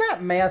have here. They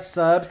got mass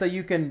subs that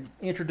you can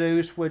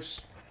introduce,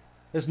 which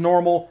is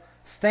normal.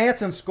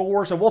 Stats and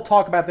scores, and we'll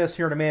talk about this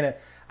here in a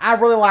minute. I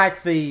really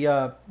like the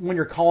when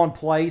you're calling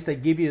plays, they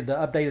give you the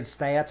updated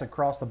stats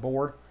across the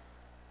board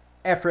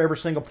after every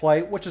single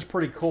play, which is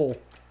pretty cool.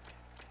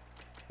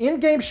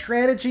 In-game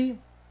strategy,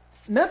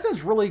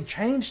 nothing's really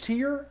changed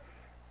here.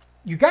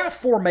 You got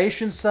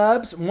formation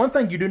subs. One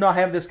thing you do not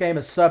have in this game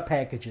is sub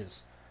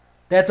packages.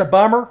 That's a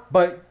bummer,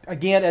 but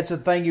again, it's a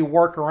thing you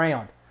work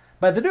around.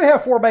 But they do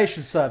have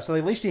formation subs, so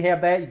at least you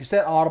have that. You can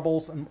set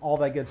audibles and all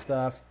that good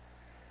stuff.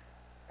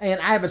 And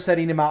I haven't set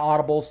any of my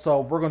audibles,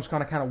 so we're going to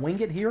kind of wing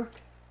it here.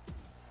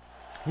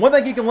 One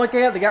thing you can look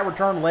at, they got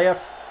return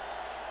left.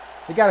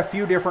 They got a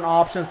few different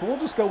options, but we'll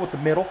just go with the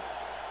middle.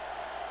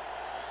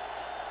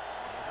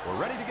 We're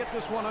ready to get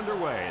this one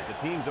underway as the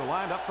teams are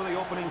lined up for the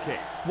opening kick.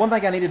 One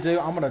thing I need to do,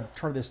 I'm going to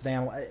turn this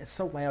down. It's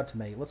so loud to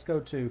me. Let's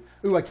go to...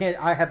 Ooh, I can't.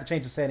 I have to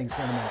change the settings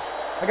here in a minute.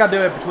 I got to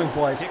do it between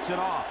plays. Kicks it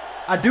off.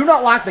 I do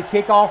not like the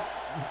kickoff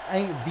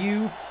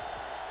view.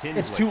 Tinsley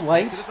It's too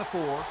late. takes it at the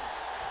 4.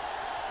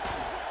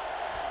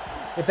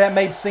 If that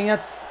made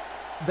sense.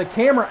 The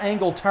camera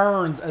angle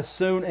turns as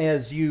soon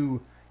as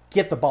you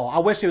get the ball. I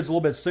wish it was a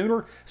little bit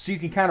sooner so you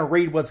can kind of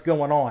read what's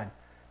going on.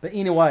 But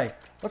anyway,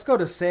 let's go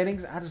to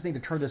settings. I just need to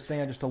turn this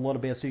down just a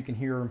little bit so you can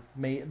hear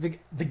me.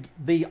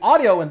 The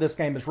audio in this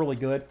game is really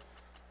good.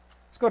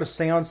 Let's go to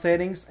sound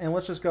settings, and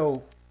let's just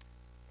go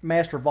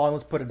master volume.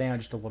 Let's put it down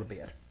just a little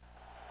bit.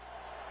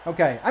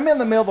 Okay, I'm in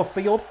the middle of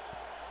the field.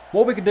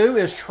 What we could do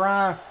is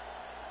try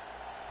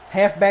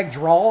halfback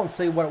draw and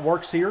see what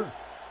works here.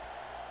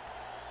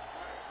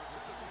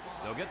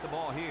 They'll get the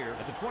ball here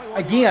at the 21.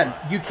 Again,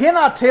 you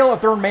cannot tell if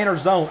they're in man or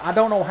zone. I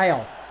don't know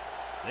how.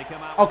 They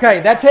come out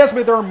Okay, that tells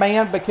me they're in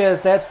man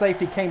because that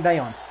safety came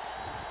down.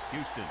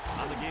 Houston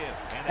on the give.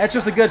 And That's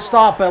just a good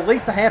stop, but at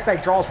least the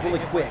halfback draw is really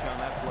quick. on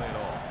that play at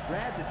all.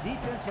 Brad, the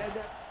defense had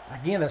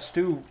that. Again, that's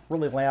too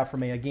really loud for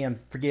me. Again,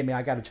 forgive me.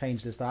 I got to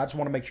change this. I just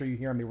want to make sure you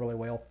hear me really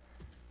well.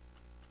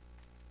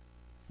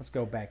 Let's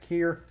go back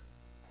here.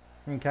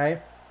 Okay.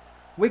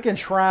 We can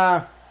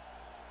try.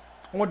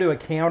 I want to do a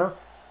counter.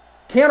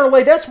 Counter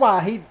lead. That's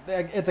why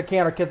it's a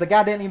counter, because the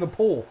guy didn't even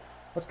pull.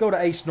 Let's go to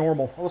ace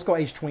normal. Let's go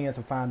ace twins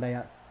and find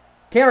out.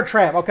 Counter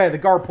trap. Okay, the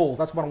guard pulls.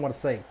 That's what I want to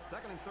see.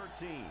 2nd and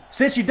 13.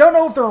 Since you don't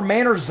know if they're in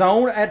man or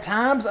zone at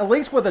times, at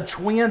least with a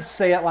twin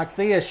set like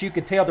this, you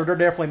could tell that they're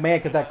definitely man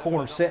because that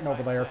corner's sitting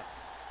over there.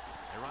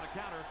 They run a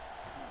counter.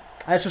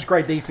 That's just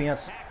great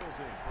defense. Tackles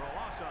him for a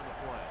loss on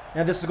the play.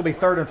 Now this is going to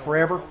be 3rd and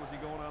forever. Where was he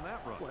going on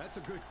that run? Well, that's a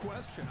good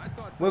question. I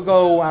thought We'll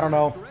go, I don't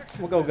know,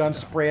 we'll go gun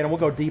spread, and we'll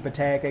go deep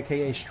attack,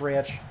 a.k.a.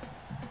 stretch.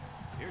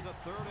 Here's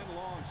a 3rd and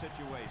long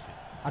situation.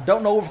 I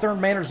don't know if they're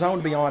in man or zone,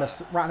 to be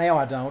honest. Right now,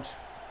 I don't.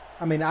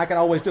 I mean, I can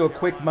always do a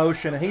quick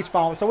motion, and he's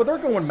following. So they're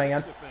going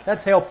man.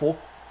 That's helpful.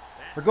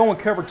 They're going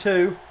cover 2.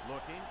 Looking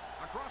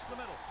across the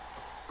middle.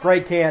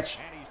 Great catch.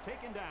 And he's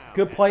taken down.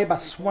 Good play by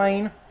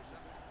Swain.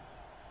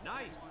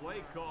 Nice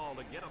play call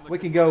to get him. We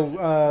can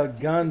go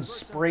gun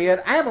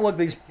spread. I haven't looked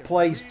at these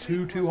plays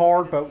too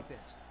hard, but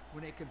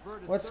When they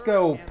converted let's third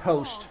go and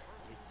post. long,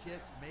 it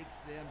just makes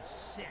them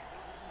sick.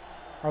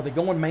 Are they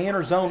going man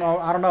or zone? Oh,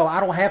 I don't know. I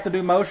don't have to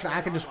do motion.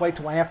 I can just wait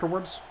till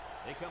afterwards.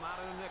 They come out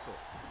in a nickel.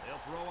 They'll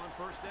throw on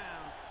 1st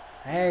down.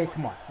 Hey,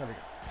 come on. There we go.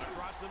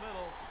 Across the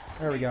middle.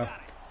 There we go.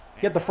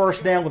 Get the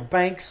 1st down with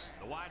Banks.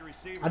 The wide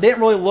receiver. I didn't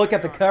really look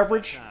at the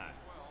coverage,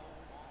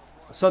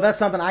 so that's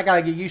something I got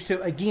to get used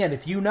to. Again,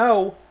 if you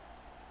know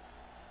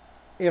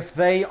if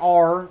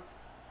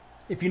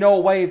you know a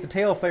way to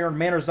tell if they're in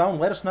man or zone,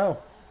 let us know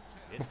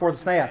before the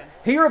snap.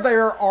 Here they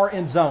are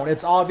in zone.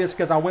 It's obvious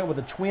because I went with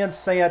a twin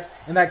set,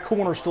 and that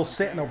corner's still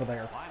sitting over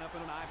there. Line up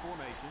in an I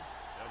formation.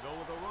 They'll go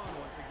with a run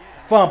once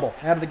again. Fumble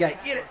out of the gate.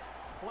 Get it.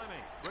 Fleming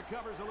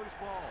recovers a loose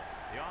ball.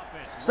 The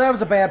offense. So that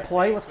was a bad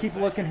play. Let's keep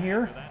looking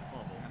here. That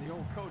fumble. And the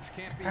old coach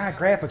can't be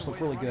Graphics look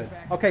really good.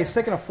 Okay,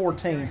 2nd and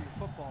 14.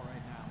 football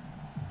right now.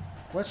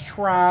 Let's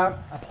try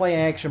a play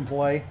action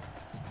play.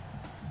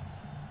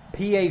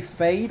 PA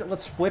fade.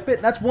 Let's flip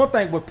it. That's one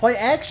thing with play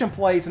action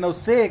plays in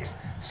 06.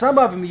 Some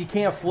of them you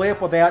can't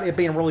flip without it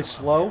being really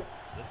slow.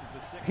 This is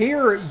the 6th.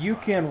 Here you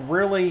can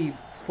really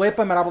flip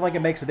them, and I don't think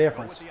it makes a With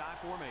difference. the I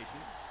formation.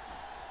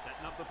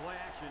 Setting up the play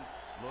action.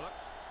 Looks.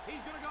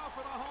 He's going to go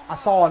for the home I run.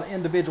 saw an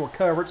individual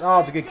coverage. Oh,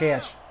 it's a good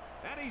catch.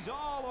 And he's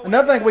all the way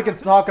Another thing we can down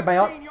to talk the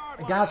about, 15-yard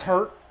the guy's line.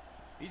 hurt.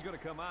 He's going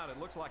to come out. It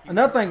looks like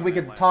Another thing we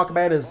could talk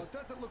about is It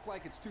doesn't look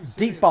like it's too deep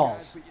serious,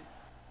 balls. guys,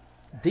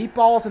 but Deep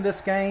balls in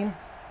this game.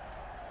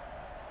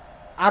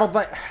 I'm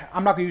not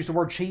going to use the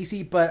word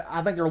cheesy, but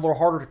I think they're a little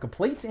harder to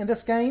complete in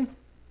this game.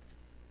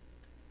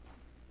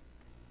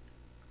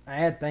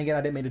 Dang it,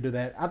 I didn't mean to do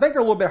that. I think they're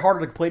a little bit harder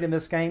to complete in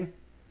this game.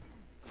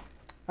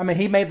 I mean,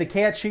 he made the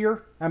catch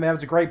here. I mean, that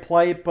was a great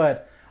play,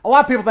 but a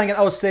lot of people think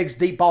in 06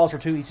 deep balls are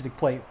too easy to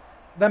complete.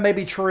 That may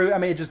be true. I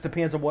mean, it just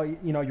depends on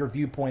what your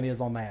viewpoint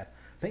is on that.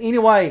 But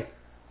anyway,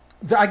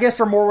 I guess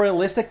they're more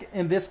realistic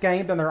in this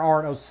game than there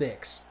are in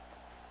 06.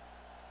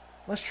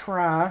 Let's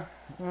try.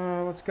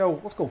 Let's go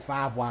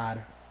 5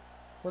 wide.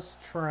 Let's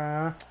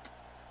try.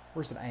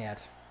 Where's it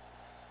at?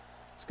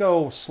 Let's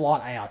go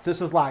slot outs.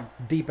 This is like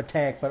deep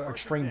attack, but an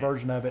extreme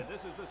version of it.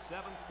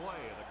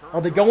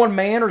 Are they going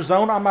man or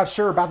zone? I'm not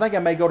sure, but I think I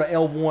may go to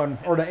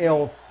L1 or to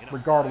L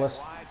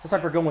regardless. Looks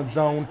like they're going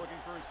zone.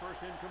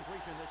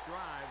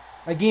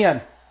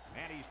 Again,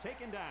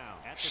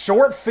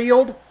 short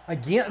field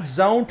against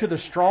zone to the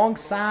strong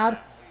side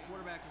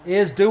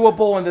is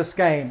doable in this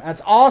game.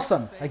 That's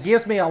awesome. It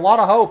gives me a lot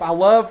of hope. I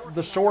love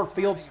the short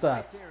field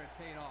stuff.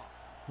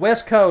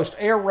 West Coast,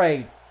 air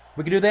raid.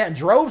 We can do that in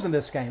droves in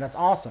this game. That's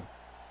awesome.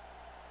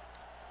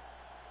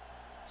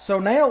 So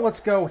now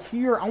let's go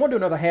here. I want to do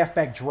another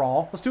halfback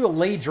draw. Let's do a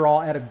lead draw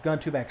out of gun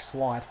two-back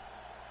slot.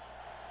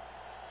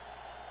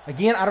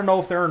 Again, I don't know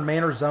if they're in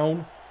man or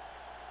zone.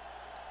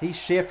 He's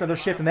shifting. They're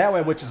shifting that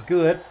way, which is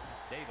good.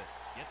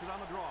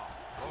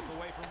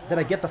 Did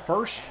I get the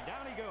first?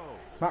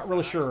 Not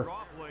really sure.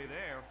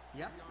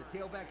 Yep, the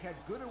tailback had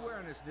good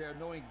awareness there,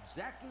 knowing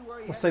exactly where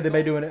he Let's say they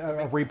may do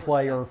a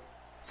replay or...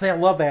 See, I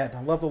love that.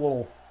 I love the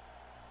little...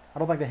 I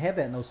don't think they had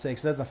that in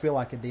 06. It doesn't feel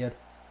like it did.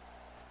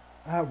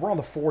 We're on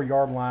the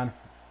 4-yard line.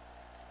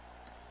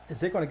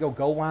 Is it going to go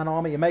goal line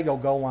on me? It may go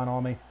goal line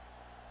on me.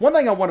 One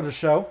thing I wanted to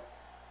show,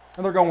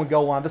 and they're going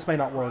goal line. This may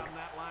not work.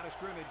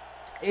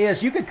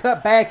 Is you can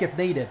cut back if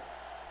needed.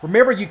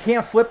 Remember, you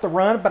can't flip the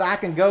run, but I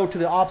can go to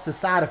the opposite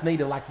side if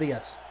needed, like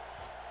this.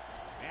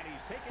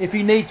 If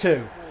you need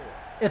to.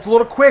 It's a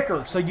little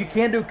quicker, so you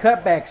can do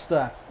cutback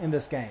stuff in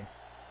this game.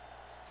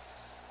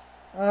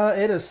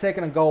 It is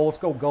second and goal. Let's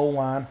go goal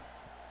line.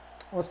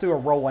 Let's do a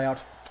rollout.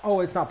 Oh,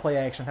 it's not play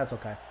action. That's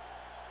okay.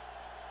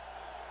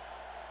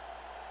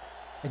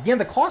 Again,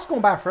 the clock's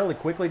going by fairly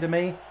quickly to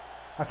me.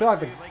 I feel like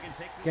the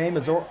game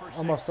is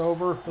almost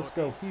over. Let's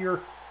go here.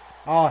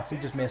 Oh, he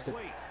just missed it.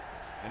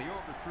 And he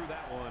overthrew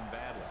that one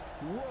badly.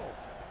 Whoa.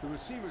 The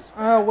receivers.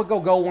 We'll go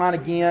goal line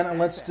again, and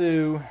let's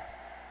do...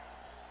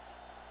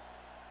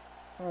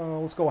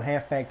 let's go a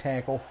halfback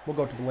tackle. We'll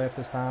go to the left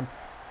this time.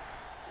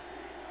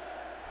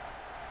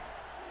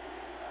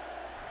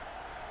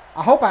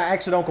 I hope I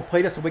actually don't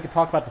complete it so we can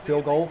talk about the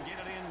field goal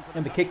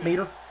and the kick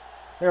meter.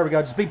 There we go.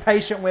 Just be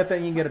patient with it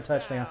and you can get a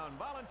touchdown.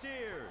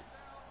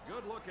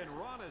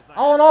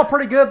 All in all,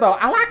 pretty good, though.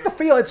 I like the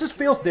feel. It just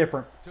feels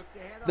different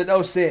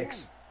than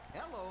 06.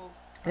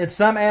 In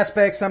some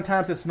aspects,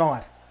 sometimes it's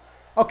not.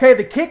 Okay,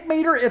 the kick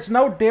meter, it's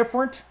no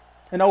different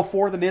in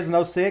 04 than it is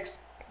in 06.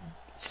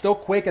 It's still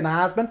quick and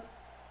Heisman.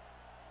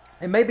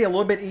 It may be a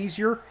little bit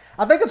easier.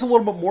 I think it's a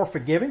little bit more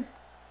forgiving.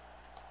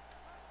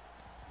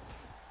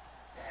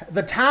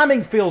 The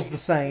timing feels the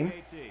same.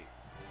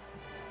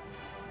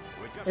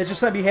 It's just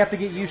something you have to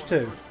get used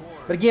to.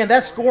 But again,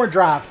 that scoring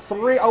drive,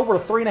 over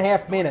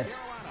 3.5 minutes.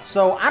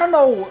 So I don't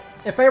know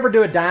if I ever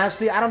do a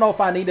dynasty. I don't know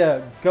if I need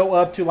to go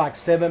up to like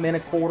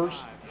 7-minute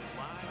quarters.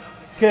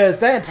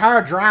 Because that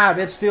entire drive,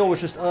 it still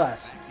was just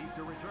us.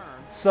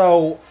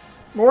 So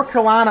North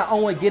Carolina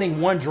only getting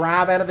one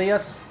drive out of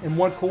this in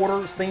one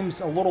quarter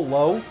seems a little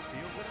low.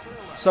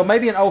 So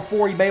maybe in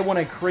 04 you may want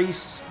to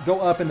increase,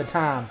 go up in the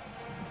time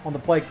on the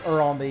play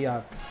or on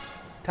the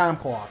time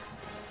clock.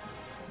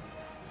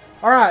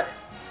 All right,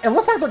 it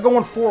looks like they're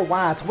going 4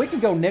 wide, so we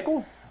can go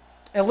nickel.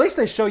 At least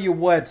they show you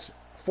what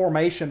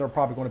formation they're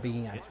probably going to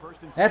be in.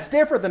 That's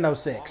different than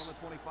 06.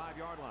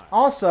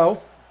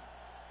 Also,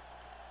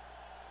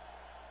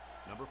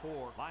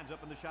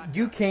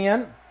 you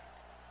can.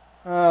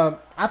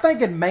 I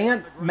think in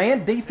man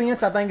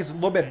defense, I think is a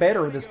little bit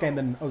better in this game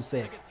than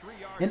 06.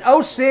 In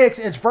 06,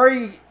 it's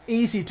very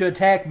easy to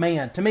attack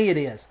man. To me, it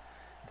is.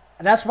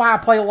 And that's why I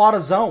play a lot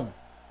of zone.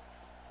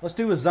 Let's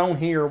do a zone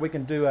here. We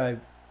can do a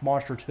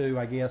monster 2,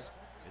 I guess.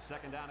 It's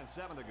second down and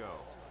 7 to go.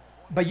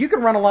 But you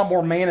can run a lot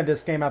more man in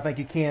this game, I think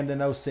you can,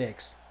 than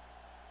 06.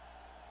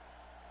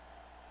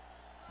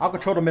 I'll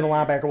control the middle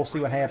linebacker. We'll see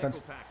what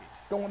happens.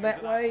 Going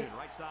that way.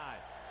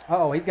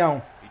 Uh-oh, he's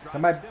gone.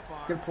 Somebody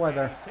get a play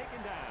there.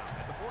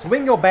 So we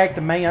can go back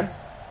to man.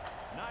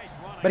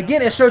 But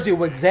again, it shows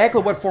you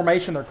exactly what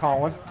formation they're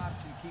calling.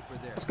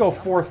 Let's go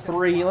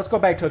 4-3. Let's go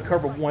back to a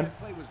cover 1.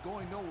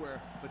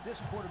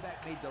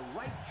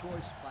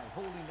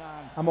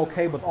 I'm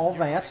okay with all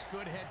that.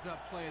 Good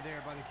heads-up play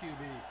there by the QB.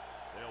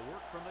 They'll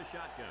work from the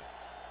shotgun.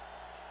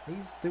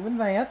 He's doing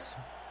that.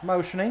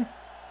 Motioning.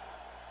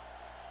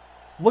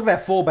 Look at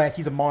that fullback.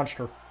 He's a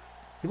monster.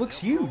 He looks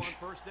huge.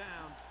 First down.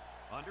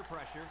 Under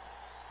pressure.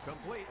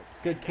 Complete. It's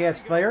a good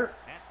catch there.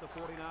 At the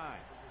 49.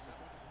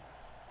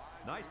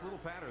 Nice little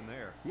pattern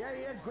there. Yeah,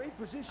 he had great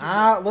position.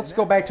 Let's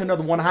go back to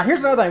another one high. Here's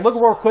another thing. Look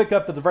real quick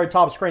up to the very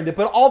top of the screen. They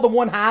put all the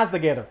one highs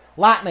together.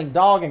 Lightning,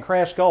 Dog, and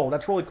Crash Gold.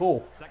 That's really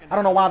cool. I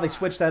don't know why they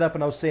switched that up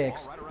in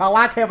 06. I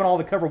like having all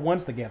the cover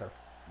 1s together.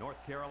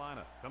 North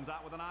Carolina comes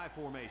out with an I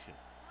formation.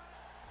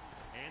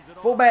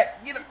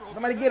 Fullback, get him.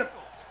 Somebody get him.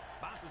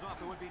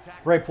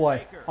 Great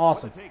play.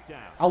 Awesome.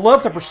 I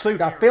love the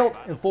pursuit. I felt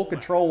in full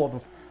control of the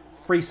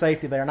free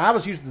safety there. And I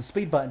was using the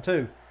speed button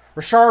too.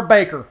 Rashard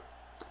Baker.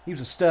 He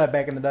was a stud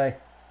back in the day.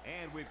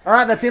 All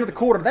right, that's the end of the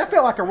quarter. That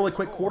felt like a really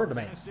quick quarter to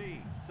me.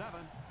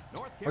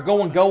 We're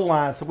going goal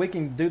line, so we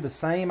can do the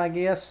same, I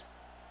guess.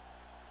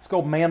 Let's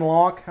go man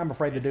lock. I'm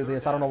afraid to do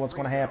this. I don't know what's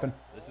going to happen.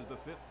 This is the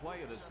 5th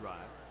play of this drive.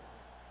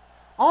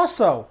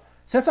 Also,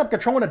 since I'm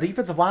controlling a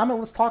defensive lineman,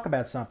 let's talk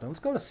about something. Let's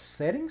go to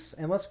settings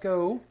and let's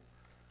go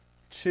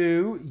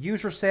to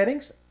user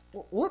settings.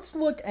 Let's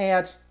look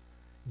at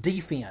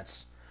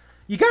defense.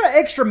 You got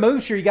extra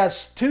moves here. You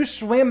got 2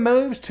 swim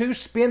moves, 2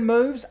 spin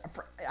moves.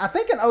 I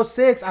think in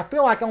 06, I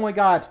feel like I only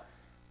got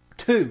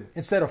 2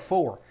 instead of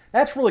 4.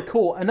 That's really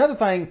cool. Another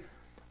thing,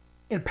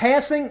 in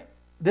passing,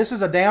 this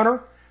is a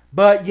downer,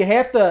 but you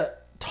have to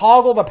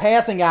toggle the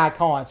passing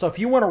icon. So if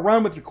you want to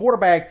run with your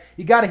quarterback,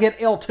 you got to hit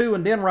L2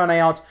 and then run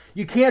out.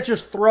 You can't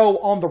just throw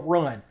on the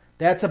run.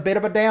 That's a bit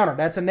of a downer.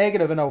 That's a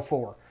negative in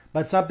 04,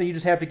 but something you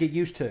just have to get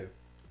used to.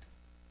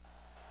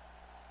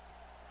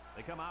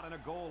 They come out in a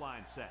goal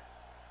line set.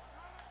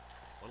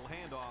 Little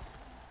handoff.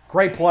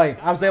 Great play.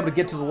 I was able to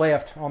get to the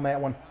left on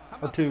that one.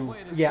 Or to,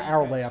 yeah,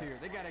 our left.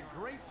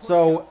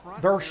 So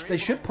they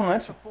should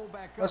punt.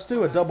 Let's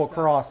do a double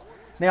cross.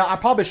 Now, I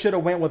probably should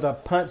have went with a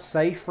punt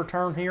safe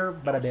return here,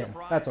 but I didn't.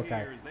 That's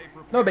okay.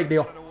 No big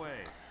deal.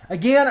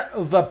 Again,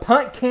 the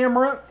punt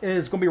camera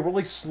is going to be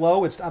really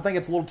slow. I think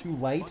it's a little too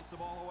late.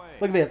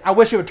 Look at this. I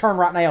wish it would turn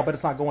right now, but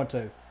it's not going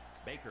to.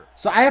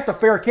 So I have to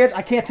fair catch.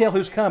 I can't tell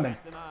who's coming.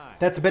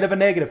 That's a bit of a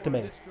negative to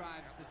me.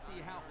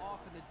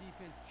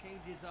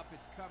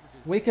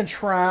 We can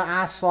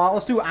try ISO.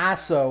 Let's do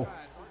ISO.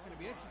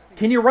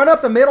 Can you run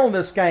up the middle in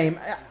this game?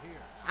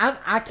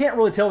 I can't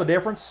really tell the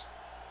difference.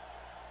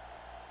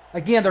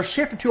 Again, they're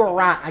shifted to a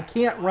right. I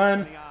can't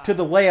run to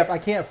the left. I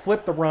can't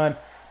flip the run,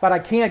 but I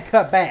can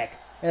cut back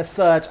as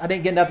such. I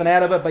didn't get nothing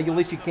out of it, but at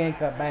least you can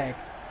cut back.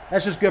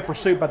 That's just good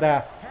pursuit by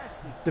that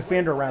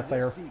defender right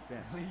there.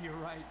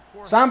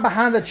 So I'm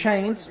behind the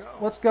chains.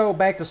 Let's go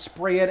back to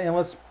spread, and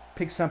let's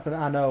pick something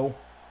I know.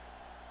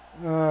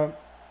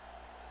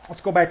 Let's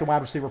go back to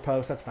wide receiver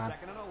post. That's fine.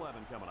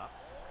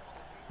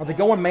 Are they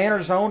going man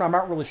or zone? I'm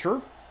not really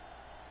sure.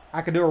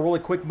 I can do a really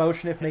quick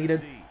motion if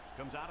needed.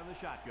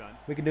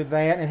 We can do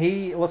that. And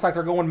it looks like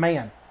they're going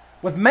man.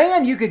 With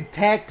man, you could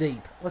tack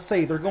deep. Let's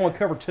see. They're going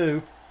cover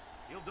 2.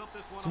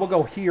 So we'll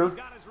go here.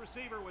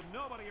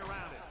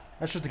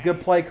 That's just a good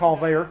play call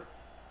there.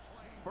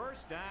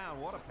 First down,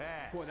 what a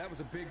pass. Boy, that was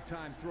a big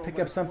time throw. Pick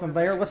up something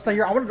there. Let's stay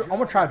here. I want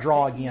to try to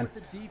draw again.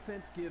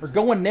 They're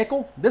going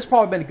nickel. This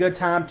probably been a good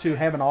time to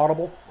have an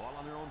audible.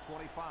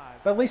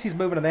 But at least he's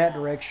moving in that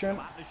direction.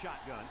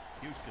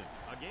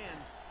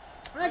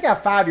 I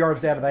got 5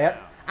 yards out of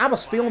that. I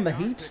was feeling the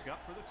heat.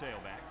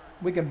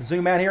 We can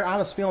zoom out here. I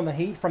was feeling the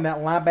heat from that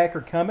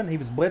linebacker coming. He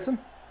was blitzing.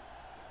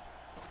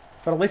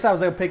 But at least I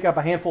was able to pick up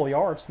a handful of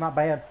yards. Not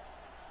bad.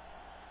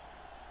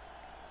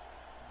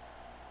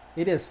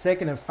 It is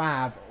 2nd and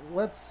 5.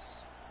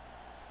 Let's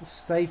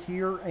stay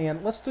here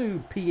and let's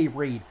do PE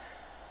read.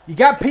 You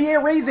got PA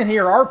reads in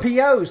here,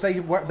 RPOs.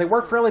 They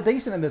work fairly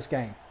decent in this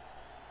game.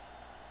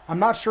 I'm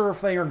not sure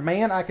if they are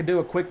man. I can do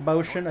a quick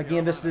motion.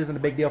 Again, this isn't a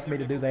big deal for me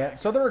to do that.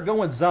 So they're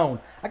going zone.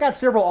 I got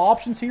several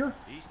options here.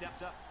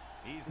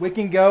 We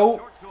can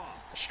go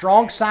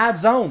strong side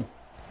zone,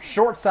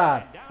 short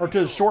side, or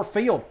to the short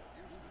field.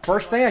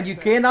 First down. You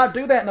cannot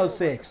do that in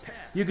 06.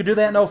 You could do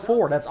that in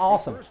 04. That's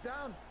awesome.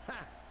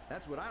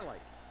 That's what I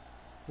like.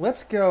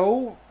 Let's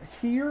go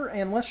here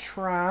and let's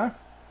try.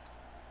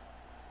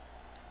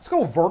 Let's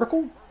go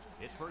vertical.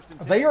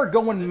 They are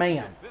going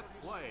man.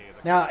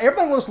 Now,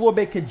 everything looks a little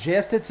bit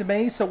congested to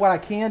me, so what I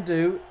can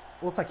do,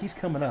 looks like he's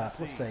coming up.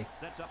 Let's see.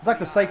 It's like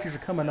the safeties are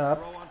coming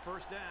up.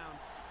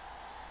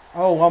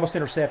 Oh, almost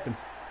intercepted.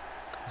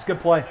 It's a good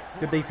play.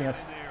 Good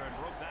defense.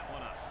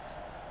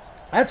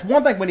 That's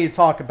one thing we need to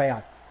talk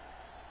about.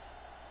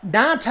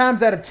 9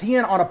 times out of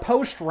 10 on a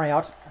post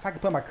route, if I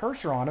could put my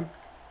cursor on him,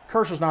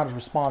 cursor's not as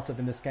responsive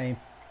in this game.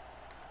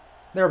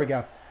 There we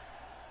go.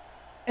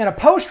 In a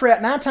post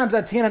route, 9 times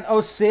out of 10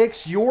 in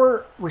 06,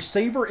 your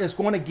receiver is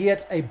going to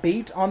get a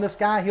beat on this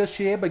guy. He'll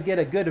be able to get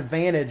a good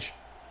advantage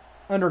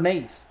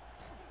underneath.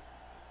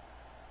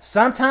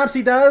 Sometimes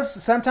he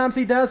does. Sometimes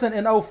he doesn't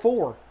in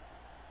 04.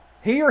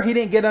 Here, he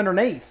didn't get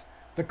underneath.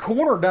 The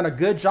corner done a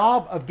good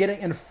job of getting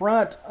in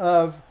front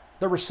of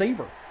the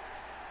receiver.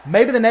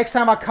 Maybe the next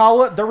time I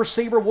call it, the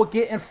receiver will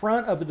get in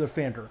front of the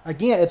defender.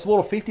 Again, it's a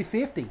little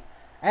 50-50.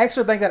 I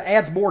actually think that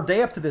adds more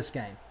depth to this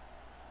game.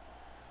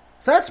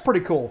 So that's pretty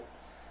cool.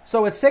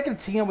 So it's 2nd and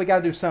 10. We got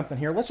to do something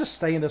here. Let's just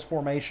stay in this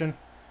formation.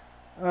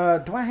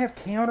 Do I have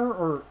counter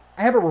or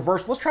I have a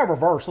reverse? Let's try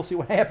reverse. Let's see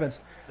what happens.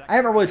 I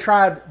haven't really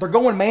tried. They're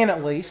going man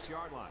at least.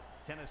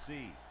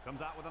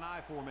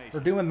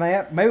 They're doing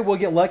that. Maybe we'll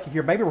get lucky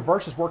here. Maybe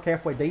reverses work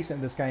halfway decent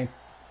in this game.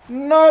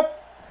 Nope.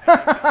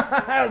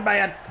 That was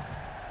bad.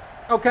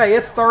 Okay,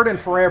 it's 3rd and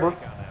forever.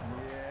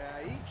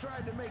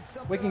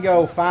 We can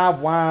go 5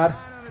 wide.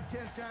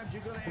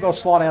 We'll go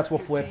slot outs. We'll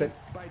flip it.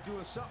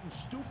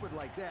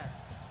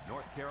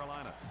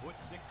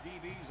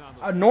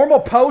 A normal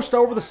post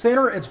over the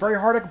center, it's very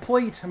hard to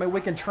complete. I mean,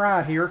 we can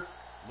try it here.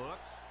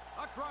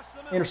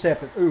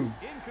 Intercepted. Ooh.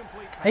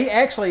 He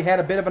actually had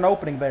a bit of an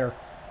opening there.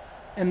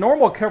 In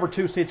normal cover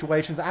 2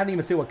 situations, I didn't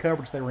even see what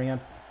coverage they were in.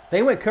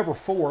 They went cover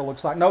 4,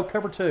 looks like. No,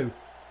 cover 2.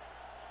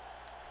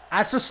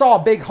 I just saw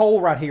a big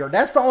hole right here.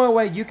 That's the only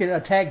way you can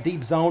attack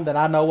deep zone that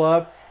I know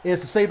of,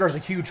 is to see if there's a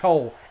huge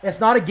hole. It's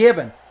not a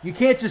given. You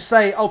can't just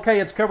say, okay,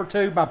 it's cover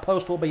 2, my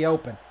post will be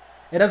open.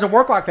 It doesn't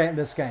work like that in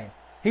this game.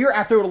 Here,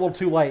 I threw it a little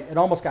too late. It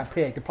almost got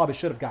picked. It probably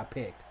should have got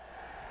picked.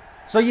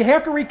 So you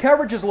have to read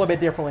coverages a little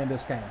bit differently in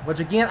this game, which,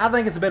 again, I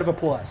think is a bit of a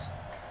plus.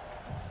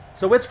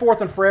 So it's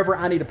 4th and forever.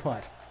 I need a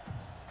punt.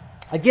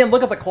 Again,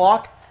 look at the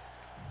clock.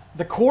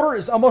 The quarter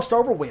is almost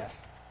over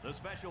with.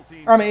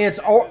 I mean, it's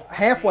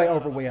halfway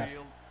over with.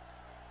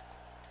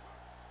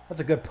 That's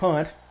a good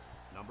punt.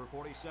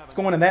 It's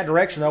going in that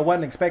direction, though. I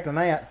wasn't expecting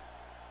that.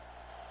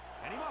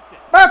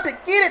 Buffed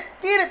it. Get it.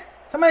 Get it.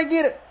 Somebody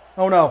get it.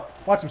 Oh, no.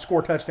 Watch them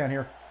score a touchdown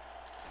here.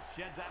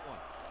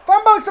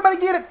 Fumble. Somebody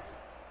get it.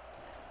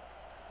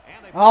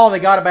 Oh, they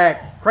got it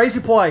back. Crazy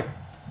play.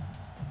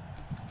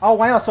 Oh,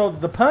 wow. So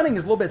the punting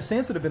is a little bit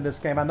sensitive in this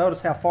game. I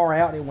noticed how far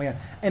out it went.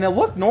 And it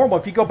looked normal.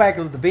 If you go back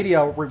to the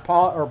video or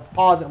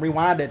pause it and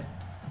rewind it,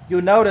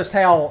 you'll notice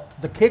how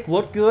the kick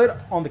looked good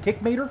on the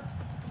kick meter.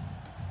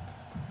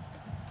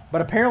 But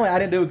apparently I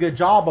didn't do a good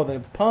job of the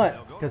punt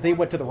because he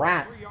went to the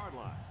right.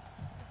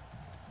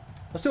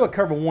 Let's do a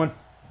cover 1.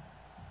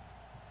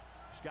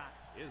 Scott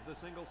is the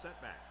single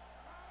setback.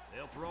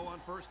 They'll throw on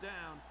first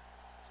down.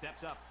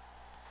 Steps up.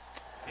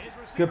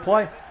 It's a good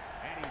play.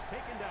 And he's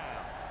taken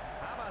down.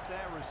 How about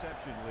that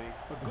reception,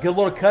 Lee? A good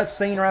little cut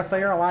scene right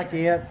there. I like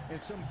it.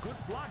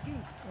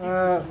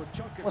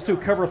 Let's do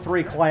cover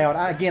 3 cloud.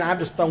 Again, I'm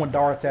just throwing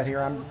darts out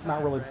here. I'm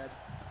not really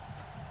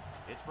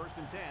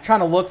trying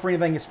to look for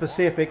anything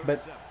specific,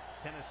 but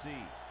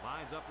Tennessee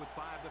lines up with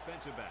 5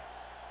 defensive backs.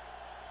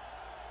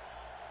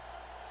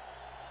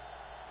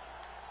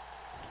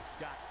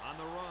 Scott on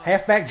the run.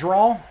 Halfback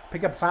draw.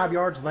 Pick up 5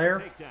 yards there.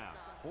 Takedown.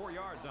 4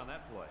 yards on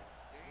that play.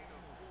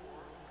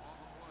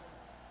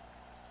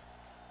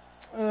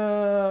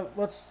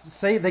 Let's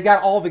see. They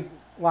got all the,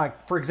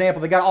 like, for example,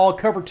 they got all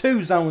cover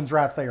 2 zones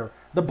right there.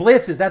 The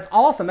blitzes. That's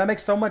awesome. That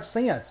makes so much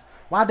sense.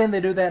 Why didn't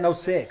they do that in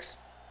 06?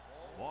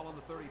 Ball on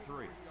the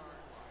 33.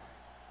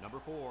 Number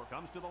 4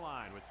 comes to the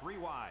line with 3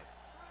 wide.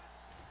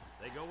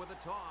 They go with a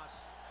toss.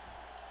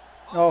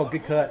 Oh,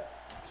 good cut.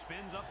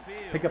 Spins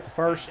upfield. Pick up the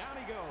first. Down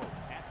he goes.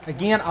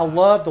 Again, I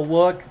love the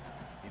look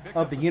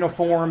of the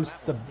uniforms,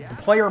 the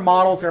player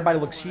models. Everybody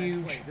looks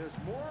huge. There's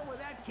more where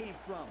that came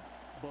from.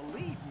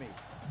 Believe me.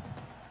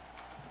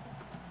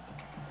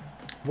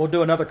 We'll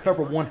do another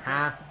cover 1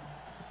 high.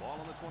 Ball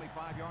on the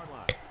 25-yard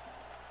line.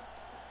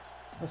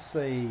 Let's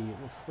see.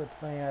 We'll flip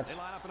that.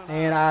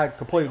 And I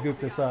completely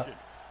goofed this up.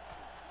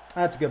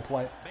 That's a good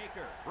play.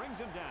 Baker brings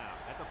him down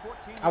at the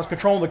 14. I was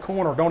controlling the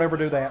corner. Don't ever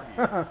do that.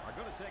 Are going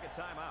to take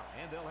a timeout,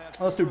 and they'll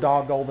have Let's do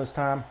dog goal this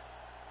time.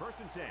 1st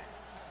and 10.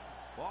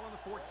 Ball on the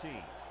 14.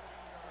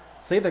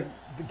 See, the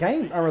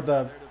game, or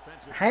the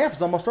half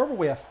is almost over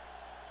with.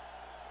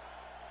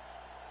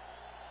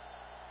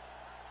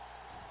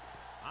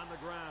 On the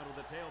ground with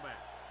the tailback.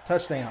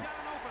 Touchdown.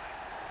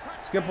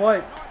 It's a good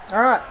play.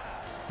 All right.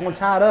 Going to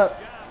tie it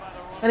up.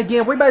 And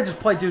again, we may just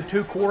do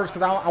 2 quarters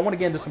because I want to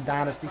get into some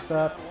dynasty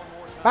stuff.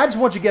 But I just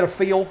want you to get a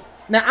feel.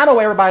 Now, I know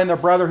everybody and their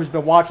brother who's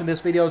been watching this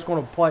video has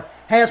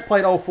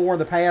played 04 in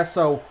the past,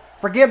 so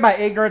forgive my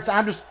ignorance.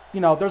 I'm just,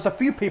 there's a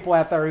few people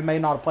out there who may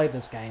not have played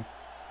this game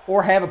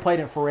or haven't played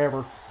it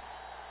forever.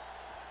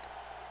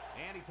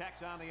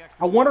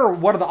 I wonder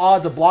what are the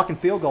odds of blocking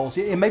field goals.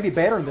 It may be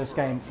better in this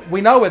game.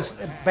 We know it's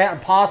about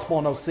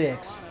impossible in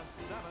 06.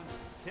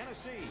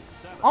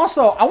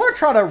 Also, I want to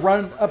try to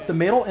run up the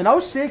middle.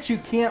 In 06, you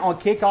can't, on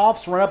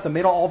kickoffs, run up the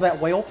middle all that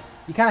well.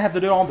 You kind of have to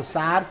do it on the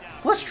side.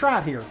 So let's try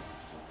it here.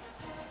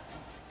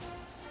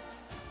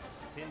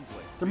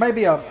 There may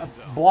be a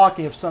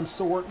blocking of some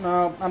sort.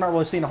 No, I'm not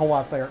really seeing a whole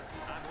lot there.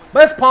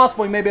 But it's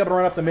possible you may be able to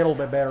run up the middle a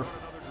bit better.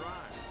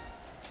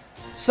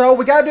 So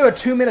we got to do a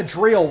 2-minute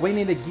drill. We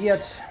need to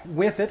get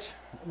with it.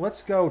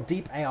 Let's go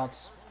deep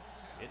outs.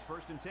 It's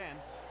 1st and 10.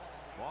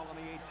 Ball on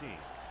the 18.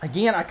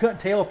 Again, I couldn't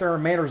tell if they're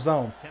in man or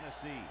zone.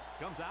 Tennessee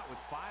comes out with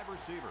 5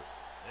 receivers.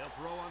 They'll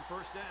throw on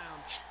first down.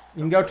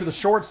 You can go to the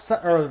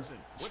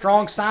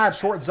strong side,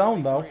 short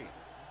zone, though.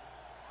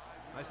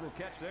 Nice little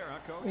catch there, huh,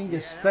 Coach? We can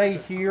just stay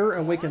here,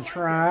 and we can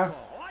try.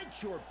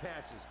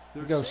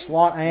 We go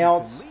slot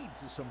outs.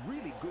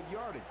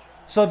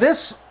 So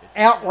this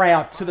out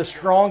route to the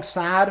strong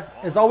side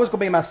is always going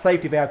to be my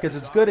safety valve because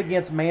it's good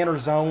against man or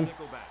zone.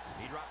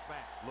 He drops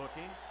back,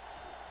 looking,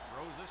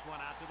 throws this one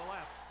out to the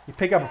left. You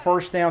pick up a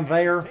first down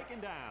there.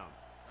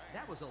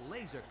 That was a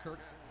laser, Kirk.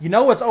 You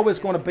know it's always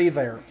going to be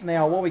there.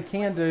 Now, what we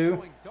can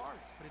do,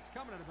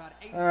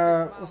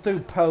 let's do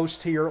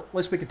post here. At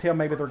least we can tell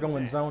maybe they're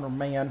going zone or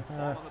man. On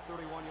the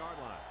 31-yard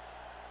line.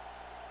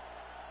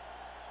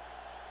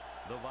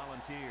 The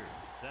Volunteers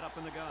set up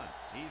in the gun.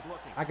 He's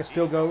looking. I can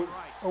still go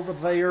over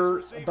there.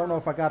 I don't know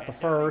if I got the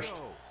first.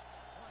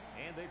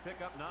 And they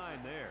pick up 9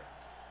 there.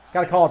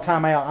 Got to call a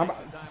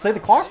timeout. See, the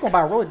clock's going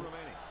by really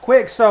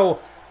quick. So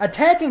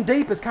attacking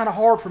deep is kind of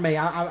hard for me.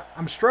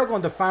 I'm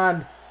struggling to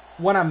find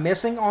what I'm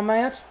missing on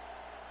that.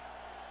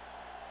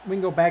 We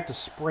can go back to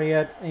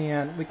spread,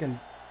 and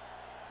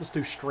let's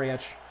do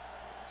stretch.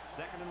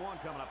 2nd and 1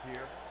 coming up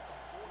here.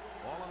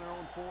 Ball on their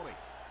own 40.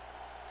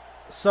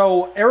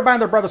 So everybody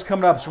and their brother's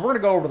coming up, so we're going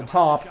to go over the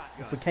top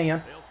if we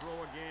can. They'll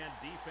throw again.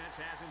 Defense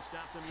hasn't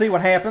stopped them. See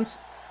what happens.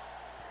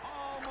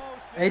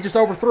 Almost He just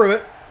overthrew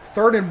it.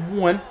 3rd and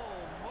 1.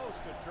 almost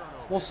a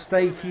turnover. We'll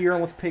stay here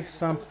and let's pick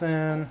something.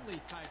 Only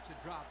types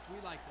of drops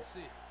we like to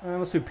see.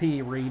 Let's do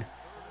P. Reed.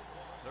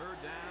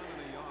 3rd down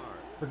and a yard.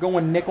 We're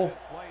going nickel.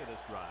 Play of this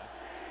drive.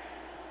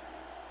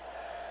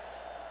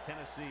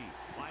 Tennessee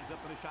lines up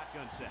in a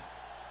shotgun set.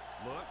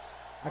 Looks.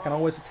 I can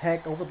always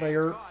attack over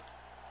there.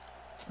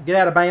 Get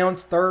out of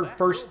bounds.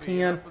 First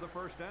 10. For the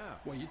first down.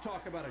 Well, you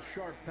talk about a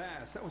sharp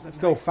pass. That was a Let's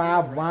go nice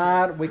 5 throw right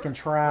wide. We can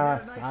try,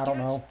 I don't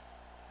know.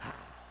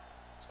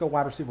 Let's go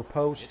wide receiver It's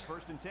post.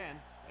 1st and 10.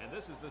 And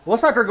this is the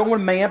Looks like they're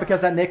going man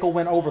because that nickel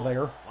went over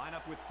there. line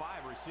up with 5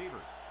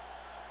 receivers.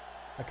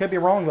 I could be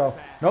wrong, though.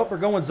 Nope, they're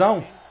going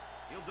zone.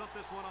 He'll dump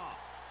this one off.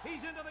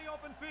 He's into the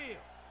open field.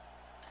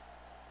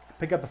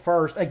 Pick up the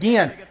first.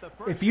 Again,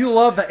 if you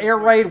love the air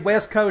raid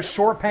West Coast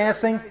short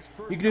passing,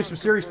 you can do some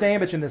serious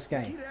damage in this Key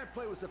game. to that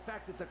play was the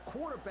fact that the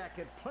quarterback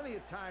had plenty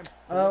of time.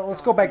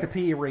 Let's go back to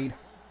P.E. Reed.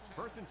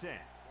 1st and 10.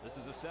 This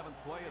is the 7th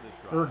play of this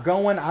They're drive.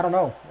 going, I don't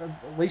know.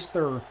 At least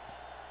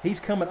he's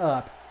coming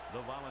up. The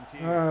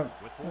Volunteers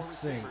with 4 Let's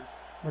see. receivers.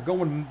 They're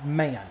going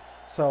man.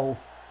 So,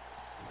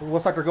 it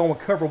looks like they're going with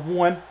cover 1.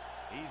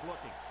 He's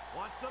looking.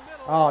 Wants the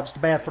middle. Oh, just a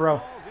bad throw.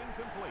 Ball's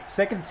incomplete.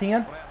 2nd and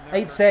 10.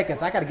 8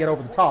 seconds. I got to get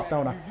over the top,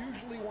 don't I? You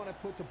usually want to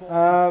put the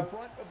ball in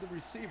front of the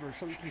receiver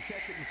so you can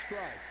catch it in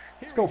stride.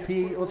 Let's go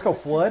P. Let's go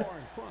Flood.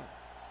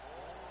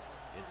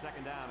 It's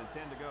 2nd down and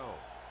 10 to go.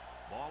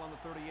 Ball on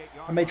the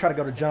 38-yard I may try to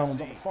line. go to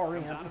Jones on the Tennessee far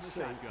comes end. out of Let's the see.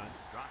 shotgun.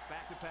 Drops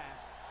back to pass.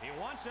 He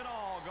wants it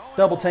all. Going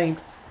Double long.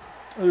 teamed.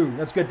 Ooh,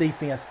 that's good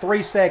defense.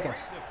 3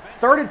 seconds.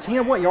 3rd and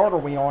 10. What yard are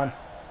we on?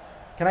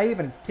 Can I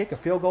even kick a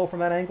field goal from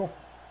that angle?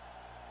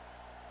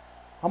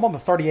 I'm on the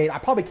 38. I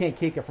probably can't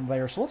kick it from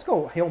there. So let's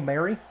go Hail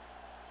Mary.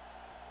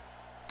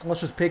 Let's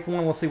just pick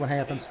one. Let's see what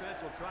happens.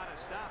 Defense will try to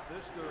stop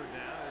this 3rd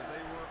down as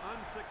they were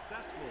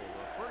unsuccessful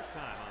the first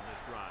time on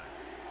this drive.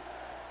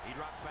 He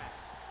drops back.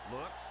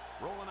 Looks.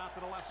 Rolling out to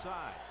the left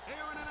side.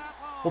 Aaron and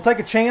Apple. We'll take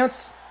a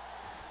chance.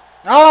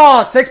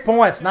 Oh, 6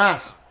 points.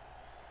 Nice.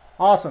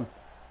 Awesome.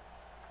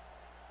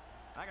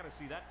 I got to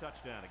see that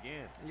touchdown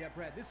again. Yeah,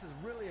 Brad, this is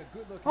really a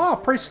good looking. Oh,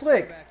 pretty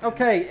slick.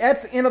 Okay,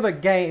 that's the end of the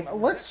game.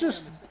 Let's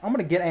just, I'm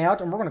going to get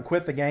out and we're going to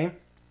quit the game.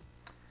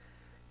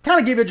 Kind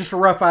of give you just a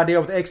rough idea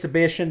of the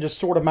exhibition, just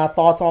sort of my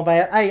thoughts on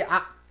that. Hey,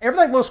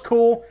 everything looks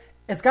cool.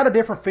 It's got a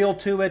different feel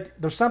to it.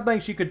 There's some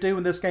things you could do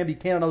in this game that you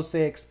can't in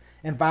 06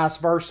 and vice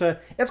versa.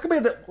 It's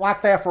going to be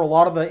like that for a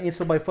lot of the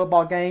NCAA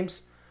football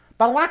games.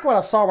 But I like what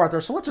I saw right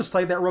there, so let's just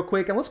say that real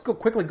quick. And let's go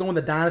quickly go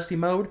into Dynasty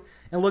mode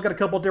and look at a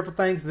couple of different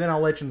things, and then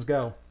I'll let you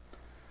go.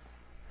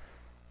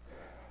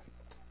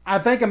 I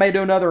think I may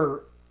do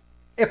another,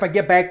 if I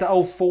get back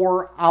to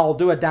 04, I'll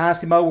do a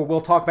Dynasty mode where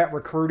we'll talk about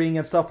recruiting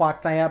and stuff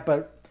like that.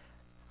 But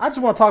I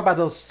just want to talk about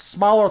those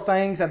smaller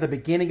things at the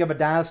beginning of a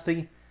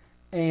Dynasty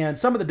and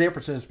some of the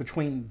differences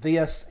between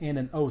this and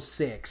an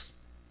 06.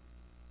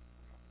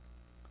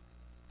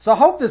 So I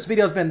hope this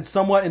video has been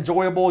somewhat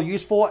enjoyable,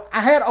 useful.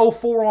 I had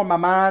 04 on my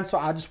mind, so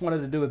I just wanted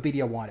to do a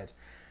video on it.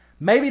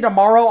 Maybe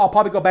tomorrow I'll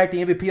probably go back to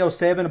MVP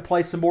 07 and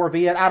play some more of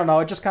it. I don't know.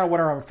 It's just kind of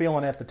whatever I'm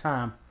feeling at the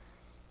time.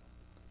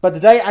 But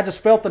today I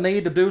just felt the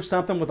need to do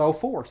something with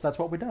 04, so that's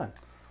what we've done.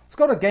 Let's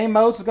go to game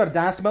modes. Let's go to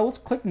Dynasty mode. Let's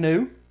click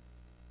New.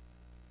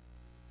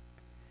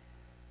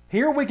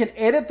 Here we can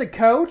edit the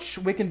coach.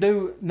 We can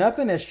do,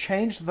 nothing has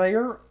changed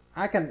there.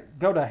 I can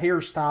go to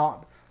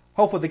hairstyle.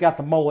 Hopefully they got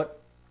the mullet.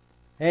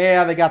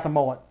 Yeah, they got the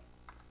mullet.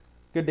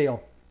 Good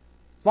deal.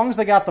 As long as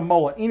they got the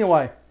mullet.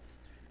 Anyway,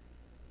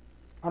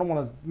 I don't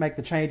want to make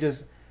the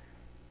changes.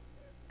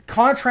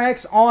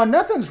 Contracts on.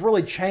 Nothing's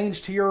really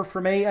changed here for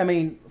me. I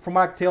mean, from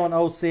what I can tell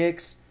in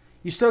 06,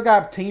 you still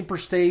got team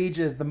prestige.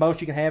 Is the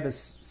most you can have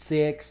is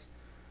 6.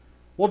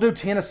 We'll do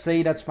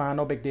Tennessee. That's fine.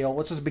 No big deal.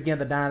 Let's just begin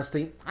the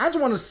Dynasty. I just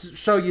want to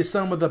show you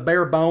some of the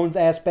bare bones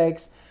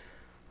aspects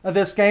of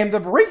this game. The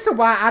reason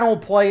why I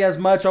don't play as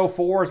much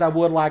 04 as I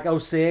would like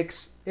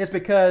 06 is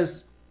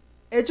because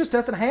it just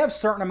doesn't have a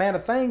certain amount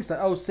of things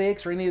that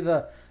 06 or any of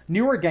the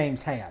newer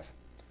games have.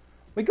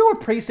 We go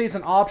with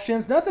preseason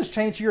options. Nothing's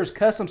changed here as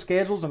custom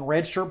schedules and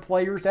redshirt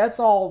players. That's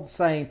all the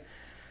same.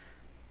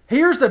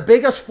 Here's the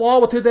biggest flaw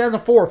with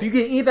 2004. If you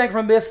get anything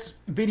from this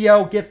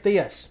video, get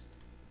this.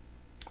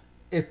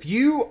 If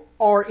you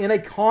are in a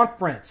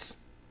conference,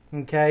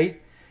 okay,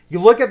 you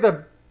look at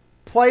the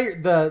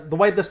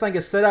way this thing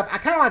is set up. I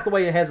kind of like the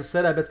way it has it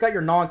set up. It's got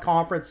your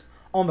non-conference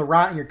on the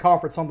right and your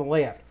conference on the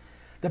left.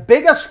 The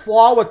biggest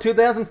flaw with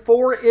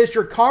 2004 is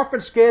your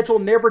conference schedule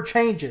never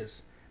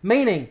changes.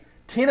 Meaning,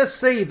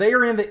 Tennessee, they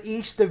are in the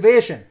East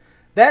Division.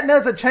 That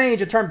doesn't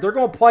change in terms, they're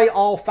going to play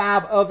all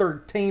 5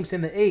 other teams in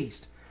the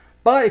East.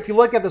 But if you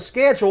look at the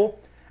schedule,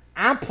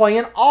 I'm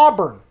playing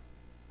Auburn.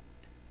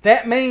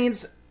 That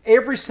means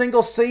every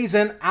single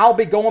season, I'll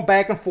be going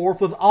back and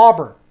forth with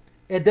Auburn.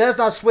 It does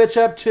not switch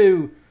up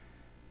to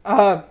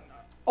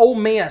Ole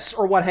Miss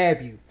or what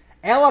have you.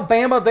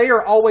 Alabama, they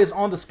are always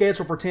on the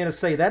schedule for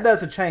Tennessee. That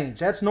doesn't change.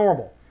 That's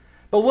normal.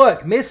 But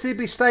look,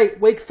 Mississippi State,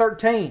 week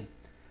 13.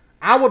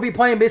 I will be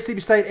playing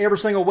Mississippi State every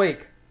single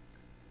week.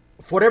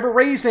 For whatever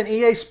reason,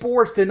 EA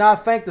Sports did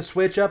not think to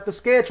switch up the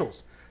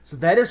schedules. So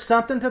that is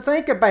something to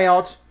think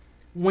about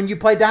when you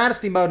play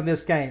Dynasty mode in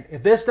this game.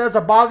 If this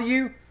doesn't bother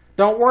you,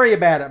 don't worry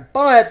about it.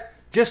 But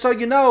just so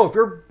you know, if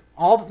you're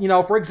all,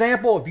 for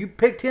example, if you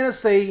pick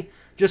Tennessee,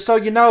 just so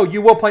you know,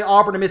 you will play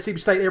Auburn and Mississippi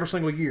State every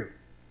single year.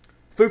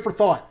 Food for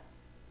thought.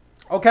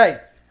 Okay,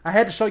 I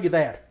had to show you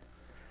that.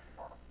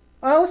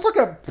 Let's look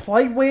at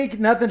play week.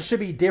 Nothing should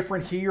be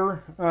different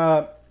here.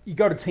 You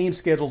go to team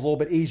schedules a little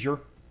bit easier.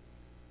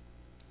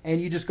 And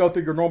you just go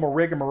through your normal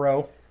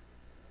rigmarole.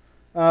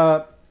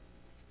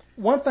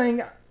 One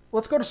thing,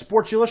 let's go to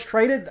Sports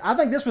Illustrated. I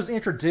think this was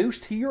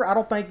introduced here. I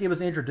don't think it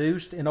was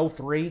introduced in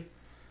 03.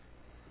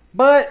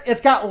 But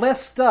it's got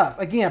less stuff.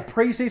 Again,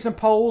 preseason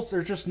polls,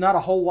 there's just not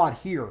a whole lot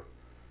here.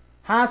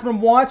 Heisman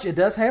Watch, it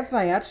does have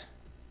that.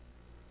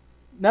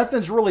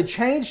 Nothing's really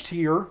changed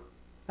here.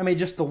 I mean,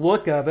 just the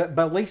look of it,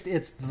 but at least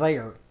it's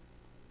there.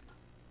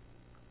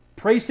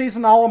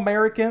 Preseason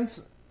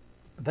All-Americans,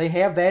 they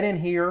have that in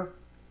here.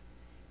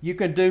 You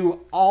can do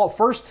all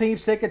first team,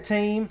 second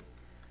team,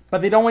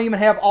 but they don't even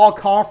have all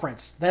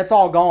conference. That's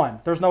all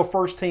gone. There's no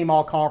first team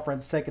all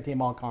conference, second team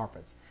all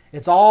conference.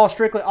 It's all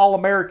strictly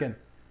All-American.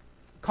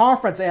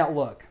 Conference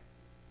outlook.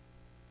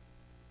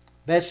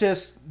 That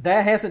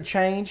hasn't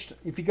changed.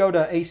 If you go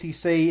to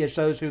ACC, it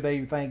shows who they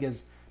think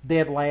is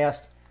dead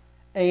last.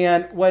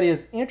 And what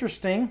is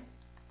interesting,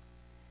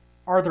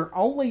 are there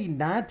only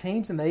 9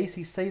 teams in the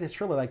ACC?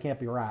 Surely that can't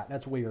be right.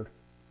 That's weird.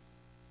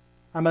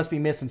 I must be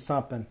missing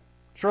something.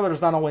 Surely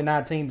there's not only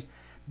 9 teams.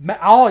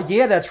 Oh,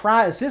 yeah, that's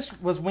right. This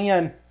was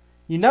when,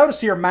 you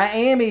notice here,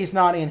 Miami's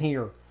not in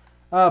here.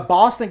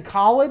 Boston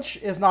College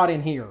is not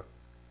in here.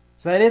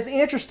 So that is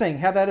interesting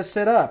how that is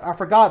set up. I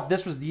forgot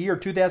this was the year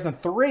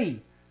 2003.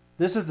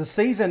 This is the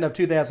season of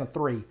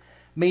 2003.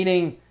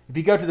 Meaning, if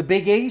you go to the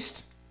Big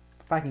East,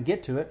 if I can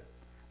get to it,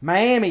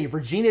 Miami,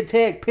 Virginia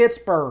Tech,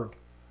 Pittsburgh,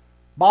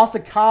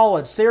 Boston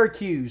College,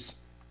 Syracuse.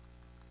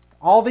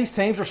 All these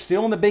teams are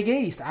still in the Big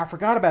East. I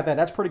forgot about that.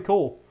 That's pretty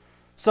cool.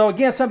 So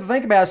again, something to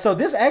think about. So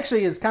this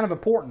actually is kind of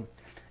important.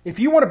 If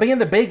you want to be in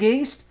the Big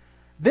East,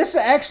 this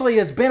actually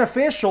is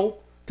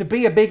beneficial to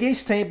be a Big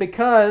East team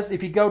because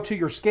if you go to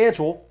your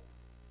schedule,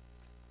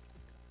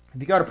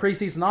 if you go to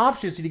preseason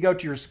options, if you go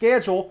to your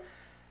schedule,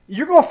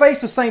 you're going to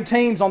face the same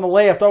teams on the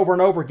left over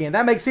and over again.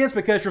 That makes sense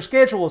because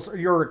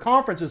your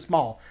conference is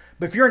small.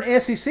 But if you're an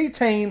SEC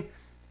team,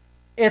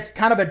 it's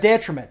kind of a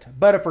detriment.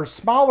 But if for a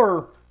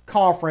smaller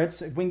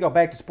conference, if we can go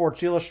back to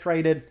Sports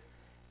Illustrated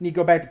and you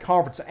go back to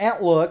Conference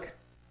Outlook,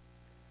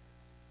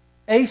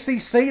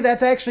 ACC,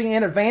 that's actually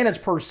an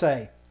advantage per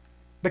se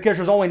because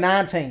there's only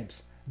 9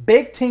 teams.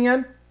 Big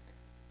 10, a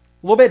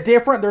little bit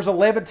different. There's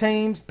 11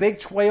 teams. Big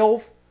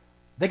 12,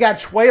 they got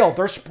 12.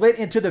 They're split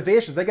into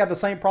divisions. They got the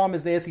same problem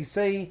as the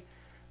SEC.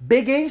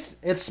 Big East,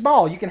 it's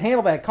small. You can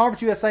handle that.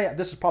 Conference USA,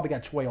 this has probably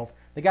got 12.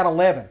 They got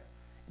 11.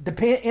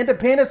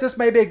 Independence, this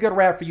may be a good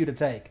route for you to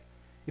take.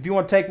 If you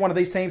want to take one of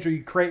these teams or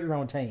you create your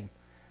own team.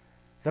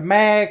 The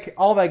MAC,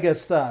 all that good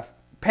stuff.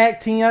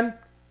 Pac-10,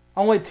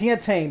 only 10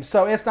 teams.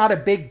 So it's not a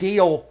big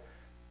deal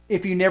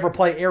if you never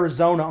play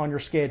Arizona on your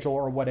schedule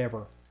or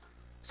whatever.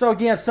 So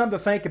again, something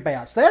to think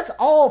about. So that's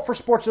all for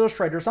Sports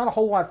Illustrated. There's not a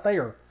whole lot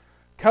there.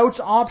 Coach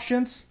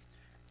options,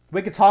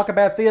 we could talk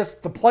about this.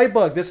 The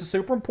playbook, this is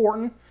super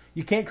important.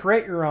 You can't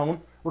create your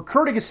own.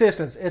 Recruiting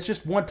assistance, it's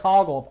just one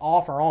toggle of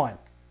off or on.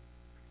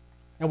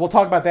 And we'll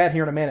talk about that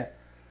here in a minute.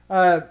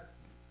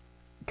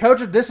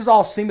 Coaches, this is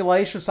all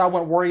simulation, so I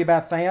won't worry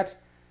about that.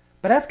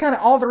 But that's kind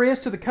of all there is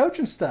to the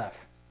coaching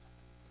stuff.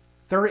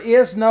 There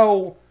is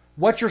no,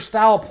 what's your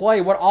style of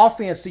play? What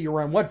offense do you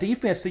run? What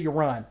defense do you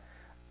run?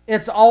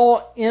 It's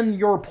all in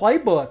your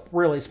playbook,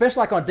 really. Especially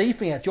like on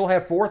defense. You'll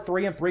have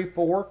 4-3 and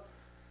 3-4.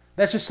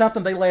 That's just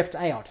something they left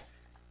out.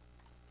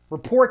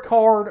 Report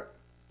card,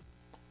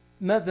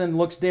 nothing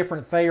looks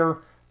different there.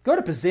 Go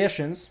to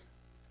positions,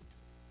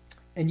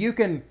 and you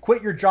can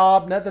quit your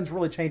job. Nothing's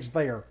really changed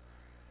there.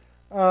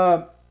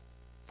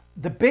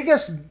 The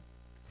biggest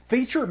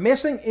feature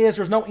missing is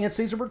there's no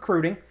in-season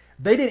recruiting.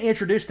 They didn't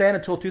introduce that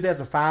until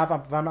 2005,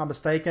 if I'm not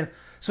mistaken.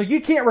 So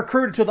you can't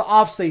recruit until the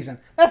off-season.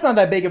 That's not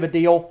that big of a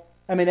deal.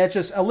 I mean, that's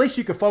just, at least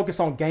you can focus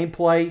on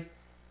gameplay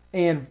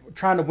and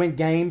trying to win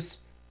games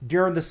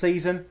during the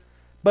season.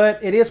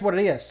 But it is what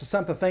it is. So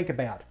something to think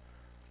about.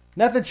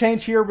 Nothing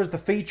changed here was the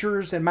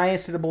features and my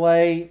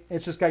NCAA.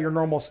 It's just got your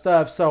normal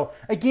stuff. So,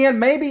 again,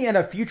 maybe in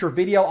a future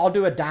video, I'll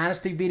do a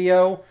Dynasty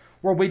video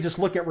where we just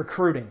look at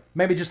recruiting.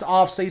 Maybe just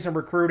off-season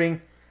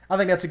recruiting. I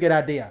think that's a good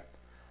idea.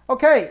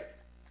 Okay,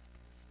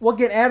 we'll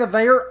get out of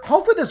there.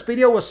 Hopefully this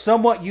video was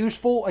somewhat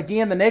useful.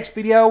 Again, the next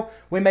video,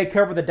 we may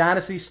cover the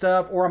Dynasty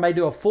stuff, or I may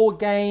do a full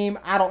game.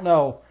 I don't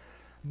know.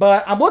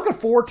 But I'm looking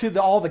forward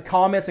to all the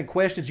comments and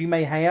questions you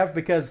may have,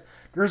 because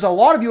there's a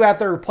lot of you out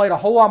there who played a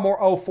whole lot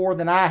more 04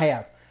 than I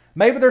have.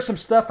 Maybe there's some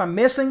stuff I'm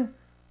missing.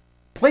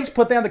 Please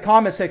put that in the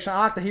comment section. I'd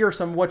like to hear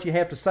some of what you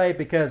have to say,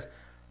 because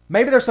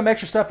maybe there's some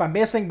extra stuff I'm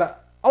missing.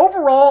 But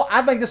overall,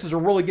 I think this is a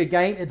really good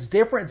game. It's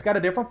different. It's got a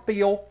different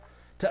feel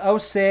to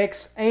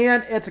 06,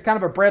 and it's a kind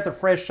of a breath of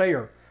fresh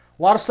air.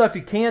 A lot of stuff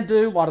you can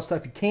do, a lot of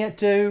stuff you can't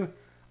do.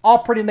 All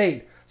pretty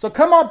neat. So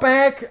come on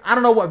back. I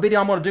don't know what video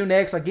I'm going to do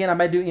next. Again, I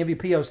may do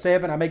MVP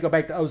 07. I may go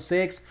back to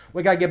 06.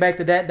 We got to get back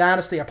to that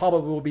dynasty. I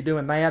probably will be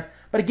doing that.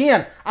 But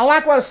again, I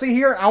like what I see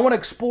here. I want to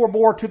explore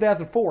more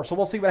 2004, so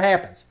we'll see what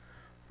happens.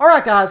 All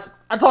right, guys.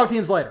 I'll talk to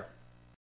you later.